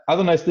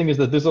other nice thing is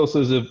that this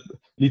also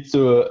leads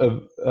to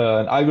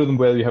an algorithm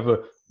where you have a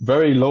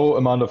very low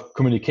amount of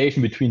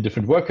communication between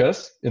different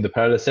workers in the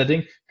parallel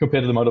setting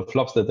compared to the amount of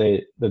flops that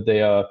they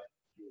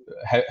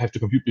have to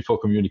compute before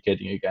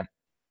communicating again.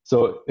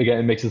 So again,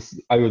 it makes this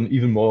algorithm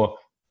even more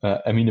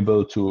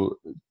amenable to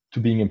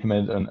being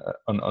implemented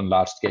on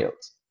large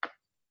scales.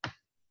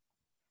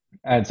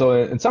 And so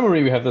in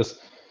summary, we have this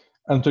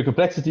asymptotic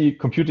complexity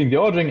computing the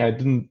ordering. I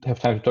didn't have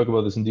time to talk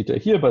about this in detail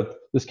here, but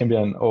this can be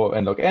an O of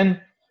n log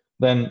n.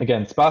 Then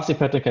again, sparsity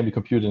pattern can be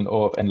computed in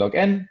O of n log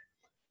n.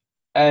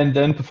 And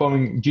then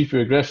performing GP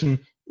regression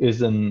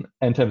is an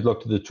n times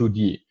log to the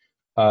 2d.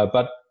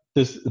 But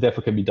this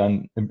therefore can be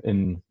done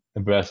in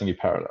embarrassingly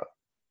parallel.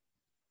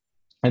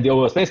 And the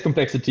overall space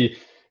complexity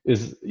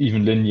is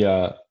even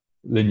linear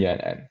in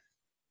N.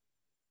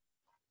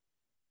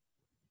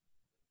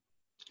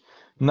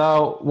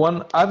 Now,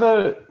 one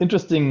other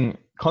interesting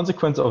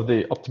consequence of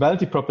the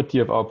optimality property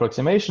of our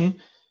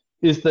approximation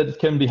is that it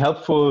can be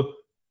helpful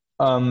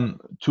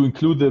to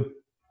include the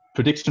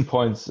prediction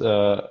points in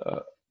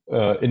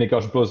a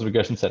Gaussian process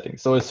regression setting.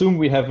 So assume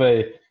we have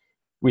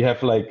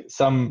like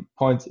some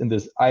points in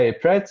this I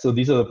pred. So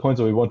these are the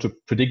points where we want to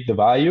predict the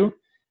value,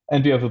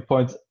 and we have the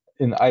points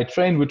in I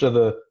train, which are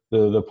the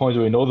points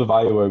where we know the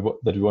value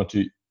that we want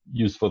to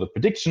use for the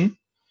prediction.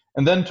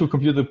 And then to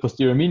compute the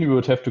posterior mean, we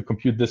would have to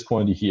compute this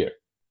quantity here.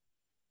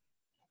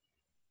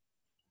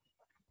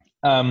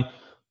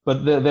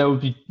 But there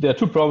are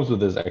two problems with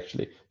this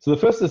actually. So the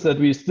first is that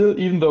we still,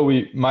 even though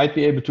we might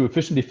be able to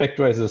efficiently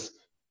factorize this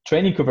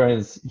training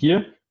covariance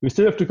here, we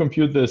still have to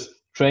compute this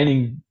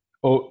training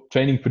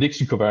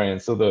prediction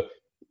covariance. So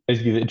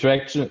basically the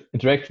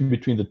interaction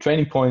between the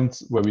training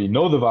points where we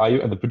know the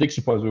value and the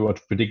prediction points we want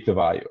to predict the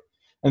value.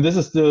 And this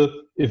is still,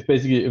 if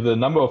the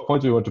number of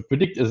points we want to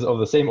predict is of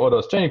the same order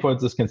as training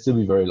points, this can still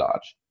be very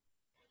large.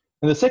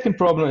 And the second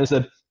problem is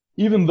that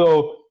even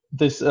though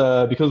this,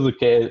 because of the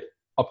KL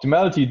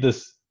optimality,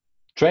 this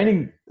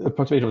training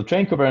approximation of the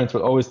training covariance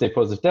will always stay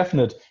positive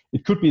definite,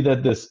 it could be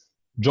that this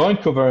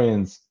joint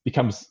covariance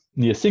becomes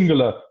near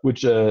singular,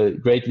 which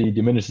greatly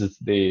diminishes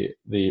the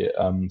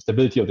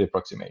stability of the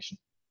approximation.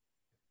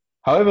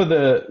 However,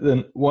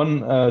 the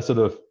one sort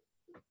of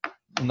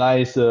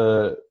nice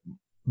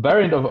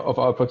variant of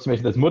our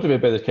approximation that's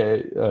motivated by the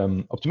K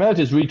optimality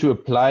is really to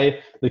apply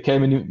the K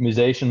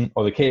minimization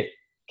or the K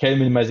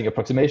minimizing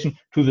approximation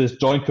to this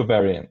joint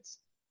covariance,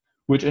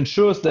 which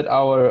ensures that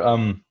our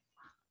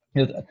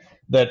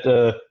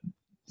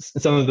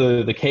some of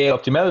the K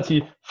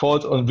optimality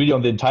falls really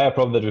on the entire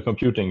problem that we're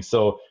computing.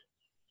 So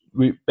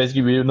we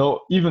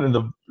know even in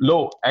the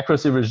low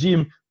accuracy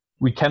regime,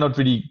 we cannot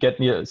really get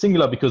near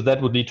singular because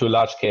that would lead to a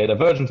large K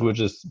divergence,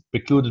 which is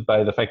precluded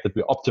by the fact that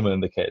we're optimal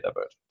in the K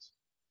divergence.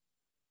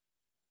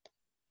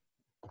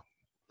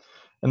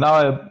 And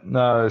now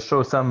I'll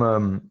show some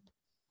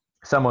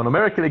more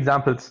numerical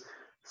examples.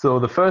 So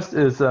the first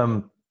is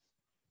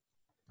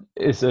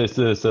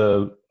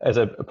as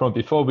I promised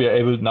before, we are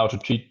able now to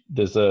treat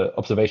this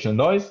observational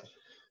noise.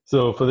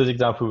 So for this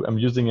example, I'm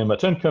using a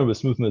Martin curve with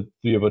smoothness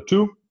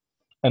 3/2,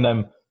 and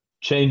I'm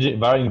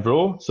varying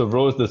rho. So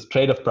rho is this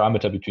trade-off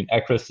parameter between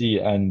accuracy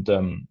and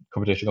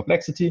computational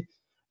complexity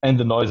and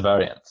the noise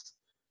variance.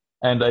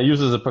 And I use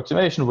this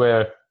approximation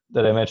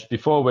that I mentioned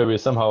before, where we're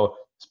somehow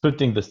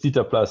splitting this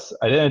theta plus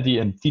identity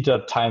and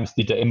theta times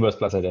theta inverse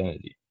plus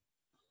identity.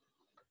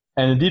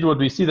 And indeed, what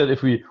we see that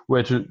if we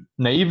were to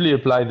naively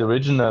apply the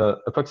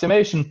original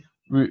approximation,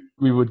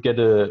 we would get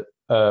a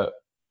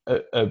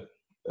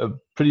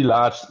pretty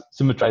large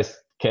symmetrized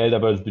KL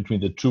divergence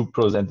between the true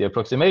process and the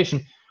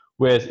approximation.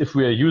 Whereas if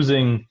we are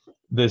using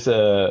this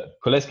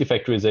Cholesky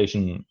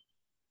factorization,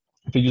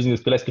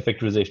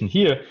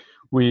 here,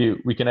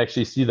 we can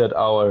actually see that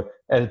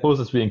both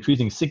as we're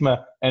increasing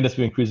sigma and as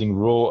we're increasing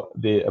rho,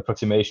 the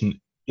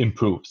approximation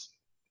improves.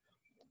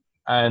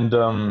 And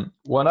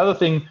one other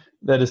thing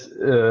that is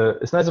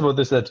nice about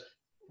this, that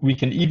we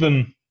can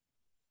even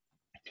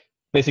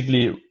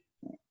basically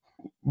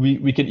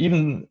we can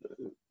even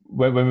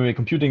when we're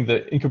computing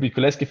the incomplete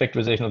Cholesky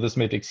factorization of this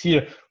matrix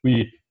here,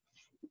 we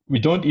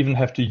don't even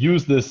have to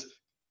use this.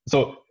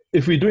 So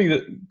if we're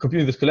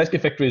computing this Cholesky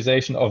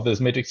factorization of this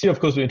matrix here, of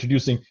course we're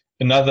introducing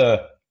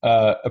another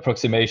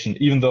approximation,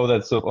 even though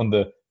that's sort of on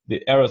the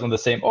errors on the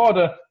same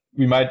order,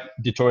 we might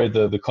deteriorate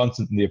the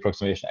constant in the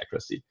approximation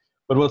accuracy.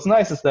 But what's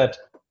nice is that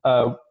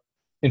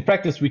in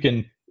practice, we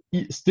can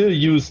still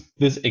use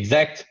this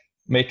exact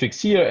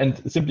matrix here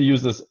and simply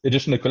use this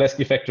additional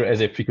Cholesky factor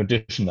as a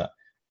preconditioner.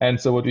 And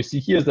so what we see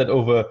here is that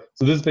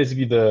so this is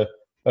basically the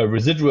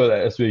residual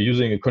as we're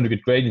using a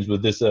conjugate gradient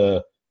with this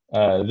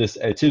this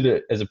L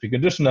tilde as a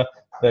preconditioner,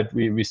 that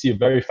we see a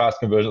very fast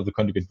conversion of the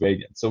conjugate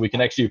gradient. So we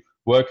can actually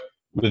work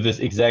with this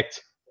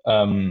exact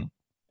term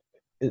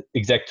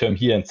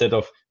here instead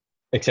of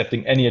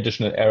accepting any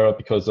additional error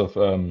because of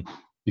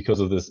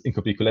this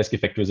incomplete Cholesky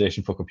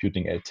factorization for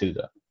computing L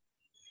tilde.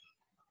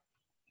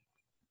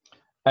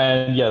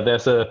 And yeah,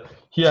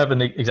 here I have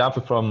an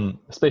example from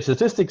spatial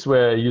statistics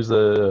where I use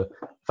a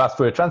fast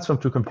Fourier transform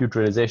to compute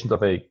realizations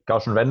of a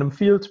Gaussian random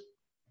field,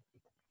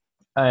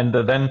 and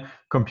then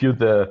compute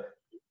the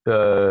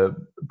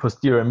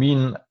posterior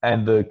mean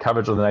and the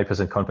coverage of the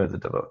 90% confidence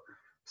interval.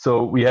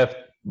 So we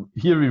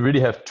really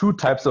have two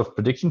types of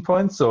prediction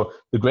points. So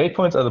the gray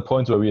points are the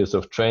points where we are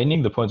sort of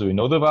training, the points where we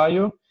know the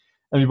value,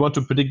 and we want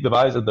to predict the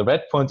values at the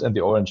red points and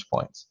the orange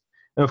points.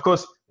 And of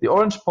course, the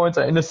orange points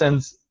are in a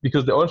sense,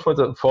 because the orange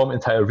points form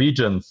entire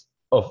regions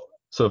of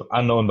sort of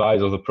unknown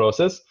values of the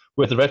process,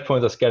 whereas the red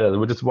points are scattered,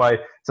 which is why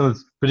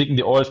sometimes predicting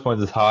the orange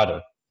points is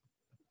harder.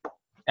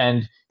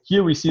 And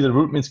here we see the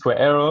root mean square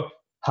error,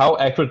 how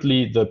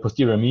accurately the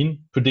posterior mean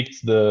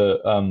predicts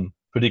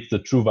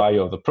the true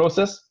value of the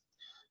process.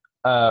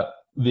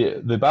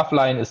 The buff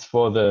line is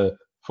for the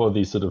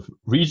sort of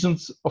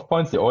regions of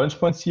points, the orange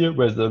points here,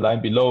 whereas the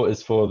line below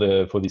is for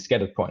the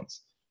scattered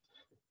points.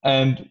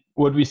 And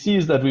what we see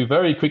is that we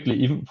very quickly,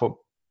 even for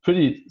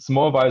pretty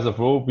small values of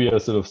rho, we are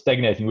sort of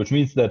stagnating, which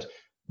means that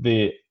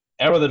the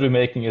error that we're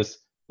making is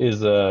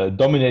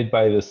dominated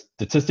by the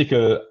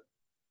statistical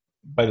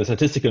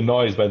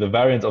noise, by the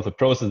variance of the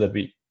process that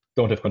we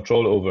don't have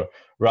control over,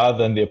 rather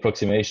than the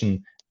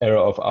approximation error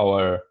of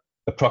our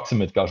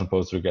approximate Gaussian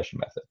process regression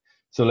method.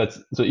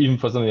 So even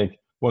for something like,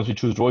 once we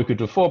choose rho equal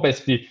to 4,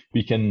 basically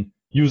we can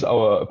use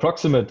our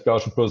approximate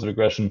Gaussian process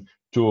regression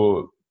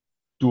to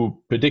do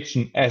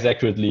prediction as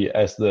accurately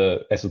as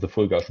with the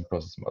full Gaussian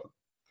process model.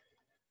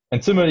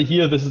 And similarly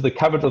here, this is the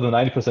coverage of the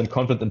 90%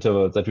 confidence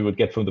intervals that we would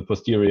get from the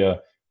posterior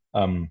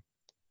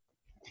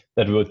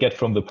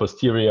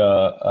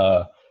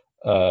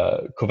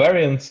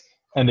covariance.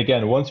 And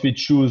again, once we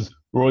choose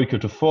rho equal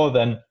to 4,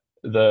 then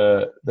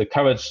the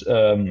coverage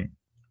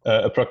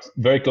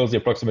very closely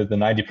approximates the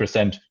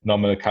 90%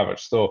 nominal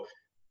coverage. So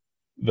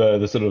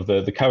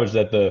the coverage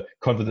that the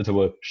confidence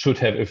interval should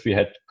have if we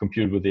had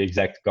computed with the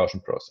exact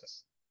Gaussian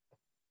process.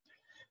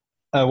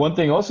 One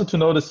thing also to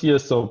notice here,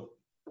 so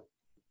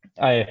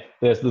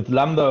there's the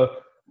lambda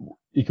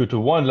equal to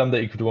 1, lambda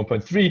equal to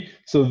 1.3.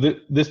 So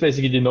this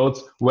basically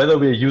denotes whether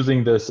we are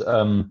using this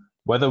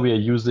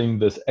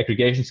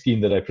aggregation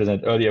scheme that I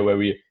presented earlier, where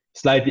we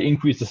slightly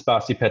increase the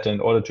sparsity pattern in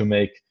order to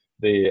make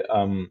the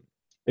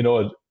in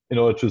order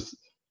to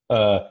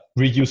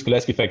reduce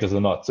Cholesky factors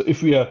or not. So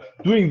if we are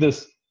doing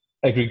this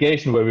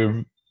aggregation where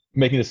we're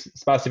making this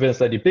sparsity pattern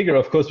slightly bigger,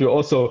 of course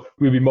we'll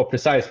be more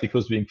precise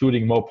because we're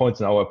including more points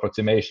in our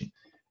approximation.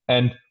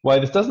 And while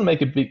this doesn't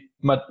make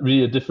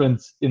really a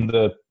difference in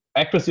the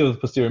accuracy of the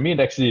posterior mean,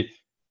 it actually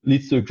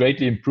leads to a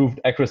greatly improved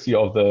accuracy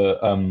of the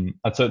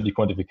uncertainty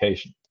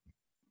quantification.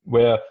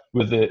 Where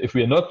if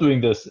we are not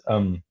doing this,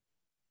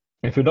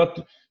 if we're not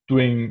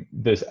doing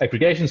this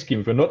aggregation scheme,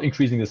 if we're not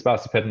increasing the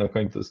sparsity pattern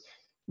according to this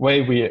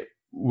way,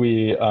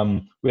 we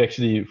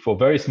actually, for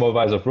very small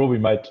values of rho, we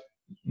might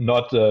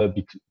not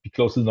be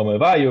close to the normal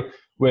value.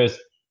 Whereas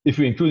if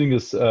we're including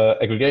this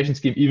aggregation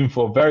scheme, even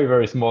for very,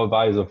 very small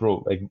values of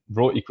rho, like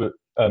rho equal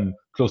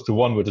close to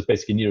 1, which is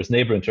basically nearest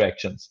neighbor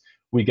interactions,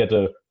 we get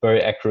a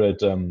very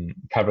accurate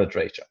coverage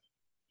ratio.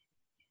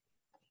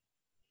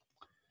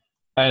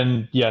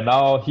 And yeah,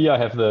 now here I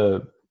have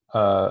the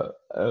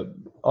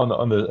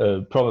on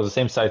the problem of the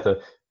same site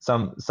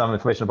some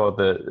information about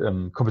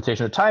the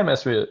computational time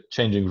as we're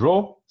changing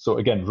rho. So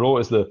again, rho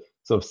is the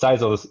sort of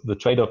size of the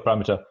trade-off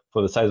parameter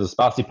for the size of the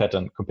sparsity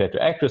pattern compared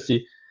to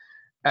accuracy.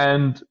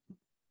 And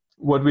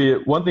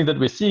one thing that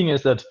we're seeing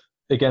is that,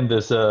 again,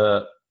 this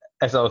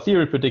as our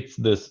theory predicts,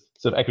 this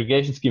sort of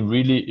aggregation scheme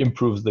really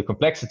improves the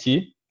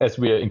complexity as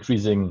we're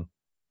increasing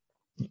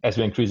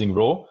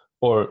rho,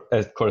 or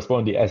as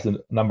correspondingly as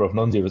the number of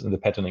non-zeros in the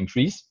pattern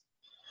increase.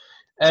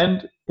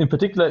 And in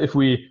particular, if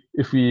we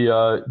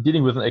are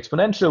dealing with an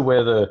exponential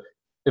where the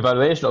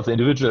evaluation of the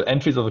individual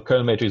entries of the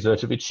kernel matrix is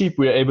relatively cheap,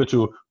 we are able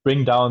to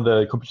bring down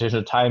the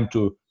computational time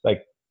to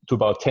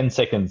about 10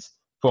 seconds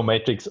for a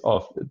matrix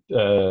of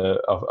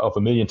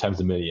 1,000,000 times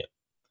 1,000,000,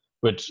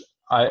 which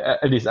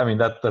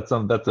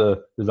that's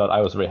a result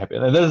I was very happy.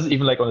 And this is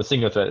even like on a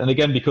single thread. And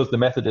again, because the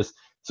method is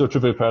so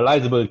trivially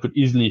parallelizable, it could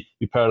easily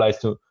be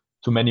parallelized to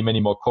many, many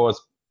more cores,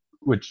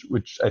 which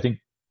I think,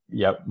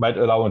 yeah, might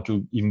allow one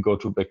to even go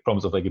to like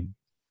problems of like 1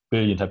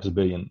 billion times 1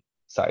 billion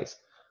size,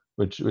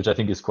 which I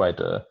think is quite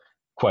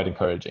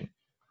encouraging.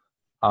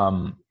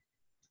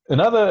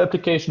 Another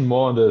application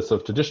more on the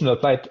sort of traditional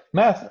applied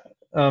math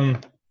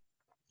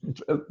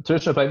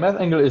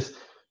angle is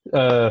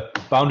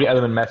boundary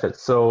element method.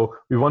 So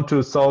we want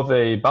to solve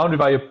a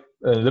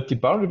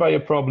elliptic boundary value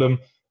problem,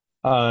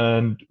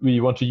 and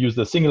we want to use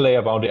the single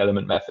layer boundary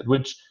element method,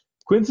 which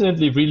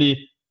coincidentally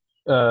really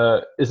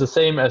is the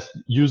same as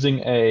using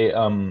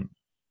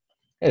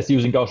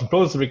Gaussian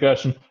process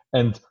regression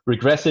and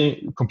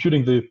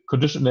computing the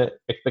conditional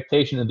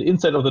expectation in the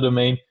inside of the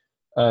domain,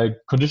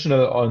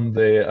 conditional on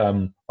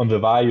the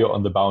value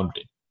on the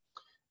boundary.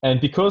 And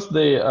because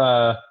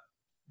the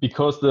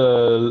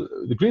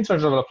Green's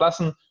function of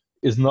Laplacian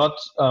is not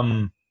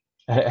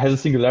has a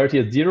singularity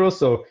at 0,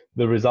 so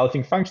the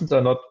resulting functions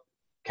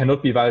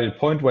cannot be evaluated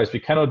pointwise. We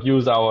cannot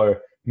use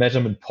our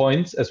measurement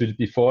points as we did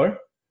before,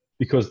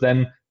 because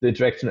then the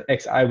interaction of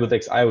xi with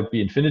xi would be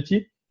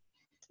infinity.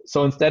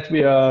 So instead,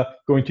 we are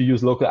going to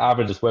use local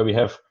averages, where we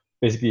have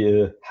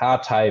basically a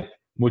hard-type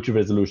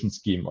multi-resolution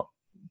scheme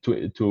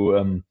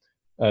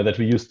that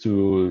we use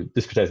to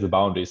discretize the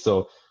boundaries.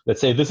 So let's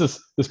say this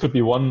could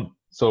be one.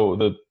 So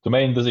the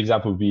domain in this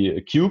example would be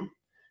a cube,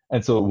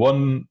 and so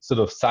one sort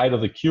of side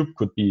of the cube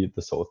could be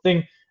this whole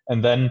thing.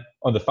 And then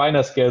on the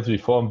finer scales, we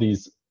form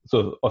these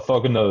sort of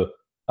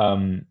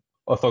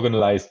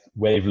orthogonalized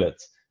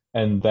wavelets.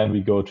 And then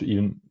we go to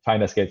even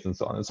finer scales and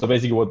so on. And so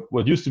basically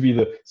what used to be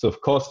the sort of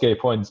core scale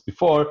points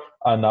before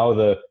are now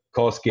the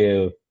core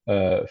scale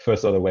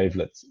first order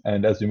wavelets.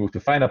 And as we move to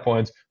finer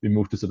points, we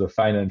move to sort of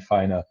finer and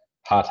finer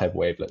hard type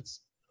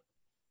wavelets.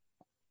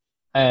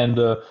 And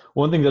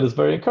one thing that is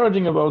very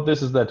encouraging about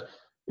this is that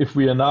if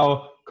we are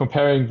now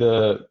comparing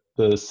the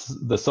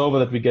solver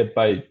that we get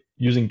by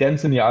using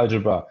dense linear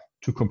algebra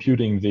to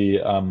computing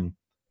the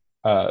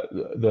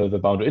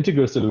boundary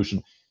integral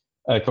solution,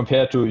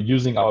 compared to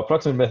using our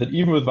approximate method,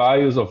 even with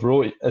values of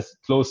rho as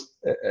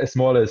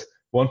small as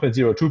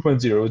 1.0,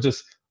 2.0, which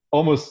is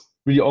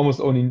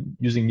almost only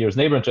using nearest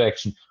neighbor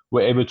interaction,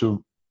 we're able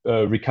to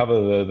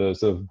recover the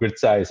sort of grid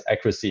size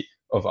accuracy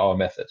of our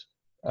method.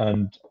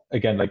 And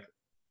again, like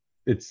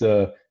it's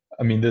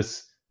I mean,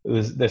 there's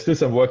still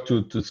some work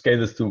to scale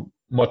this to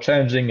more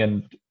challenging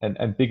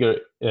and bigger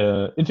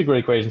integral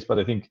equations, but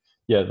I think,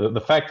 yeah,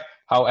 the fact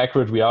how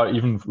accurate we are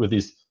even with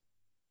these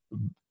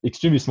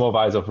extremely small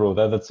values of rho,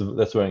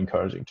 that's very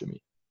encouraging to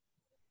me.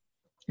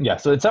 Yeah,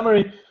 so in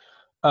summary,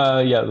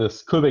 yeah,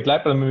 this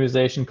Kullback-Leibler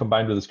minimization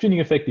combined with the screening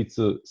effect leads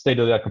to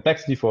state-of-the-art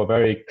complexity for a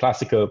very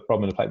classical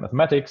problem in applied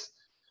mathematics.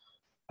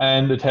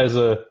 And it has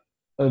a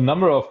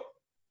number of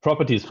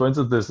properties, for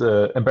instance, this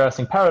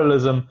embarrassing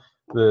parallelism,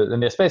 the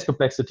linear space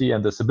complexity,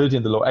 and the stability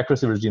in the low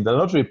accuracy regime that are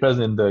not really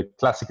present in the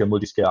classical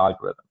multiscale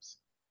algorithms.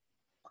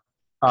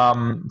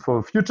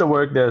 For future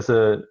work, there's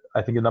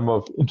I think a number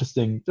of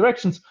interesting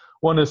directions.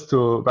 One is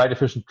to write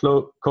efficient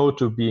code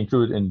to be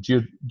included in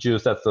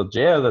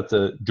geostats.jl. That's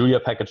a Julia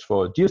package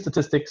for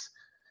geostatistics.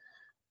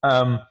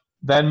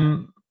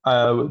 Then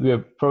we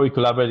are probably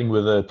collaborating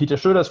with Peter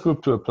Schroeder's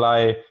group to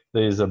apply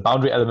this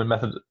boundary element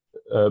method,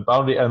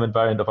 boundary element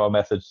variant of our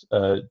method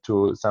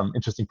to some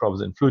interesting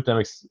problems in fluid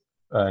dynamics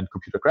and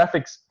computer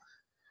graphics.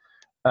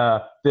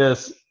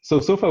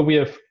 So far we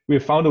have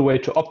found a way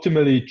to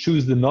optimally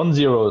choose the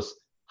non-zeros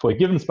for a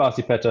given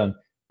sparsity pattern,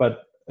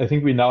 but I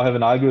think we now have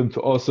an algorithm to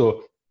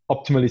also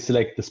optimally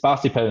select the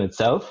sparsity pattern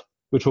itself,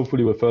 which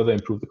hopefully will further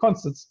improve the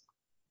constants.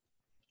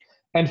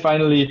 And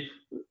finally,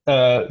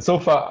 so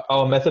far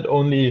our method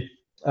only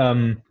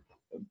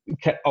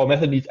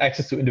needs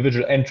access to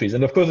individual entries.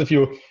 And of course, if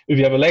you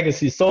have a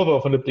legacy solver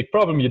of an elliptic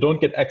problem, you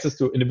don't get access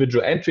to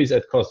individual entries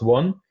at cost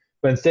 1,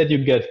 but instead you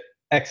get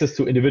access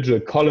to individual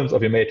columns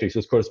of your matrix,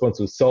 which corresponds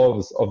to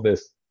solves of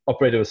this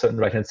operator with certain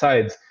right-hand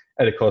sides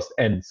at a cost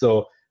n.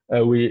 So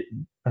there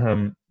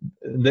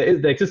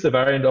exists a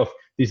variant of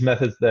these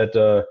methods that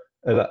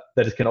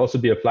it can also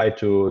be applied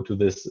to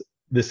this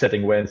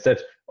setting, where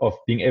instead of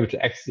being able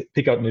to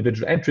pick out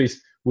individual entries,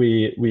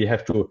 we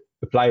have to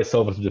apply a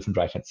solver to different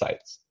right-hand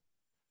sides.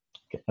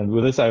 Okay. And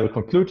with this, I will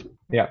conclude.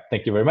 Yeah,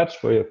 thank you very much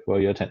for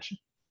your attention.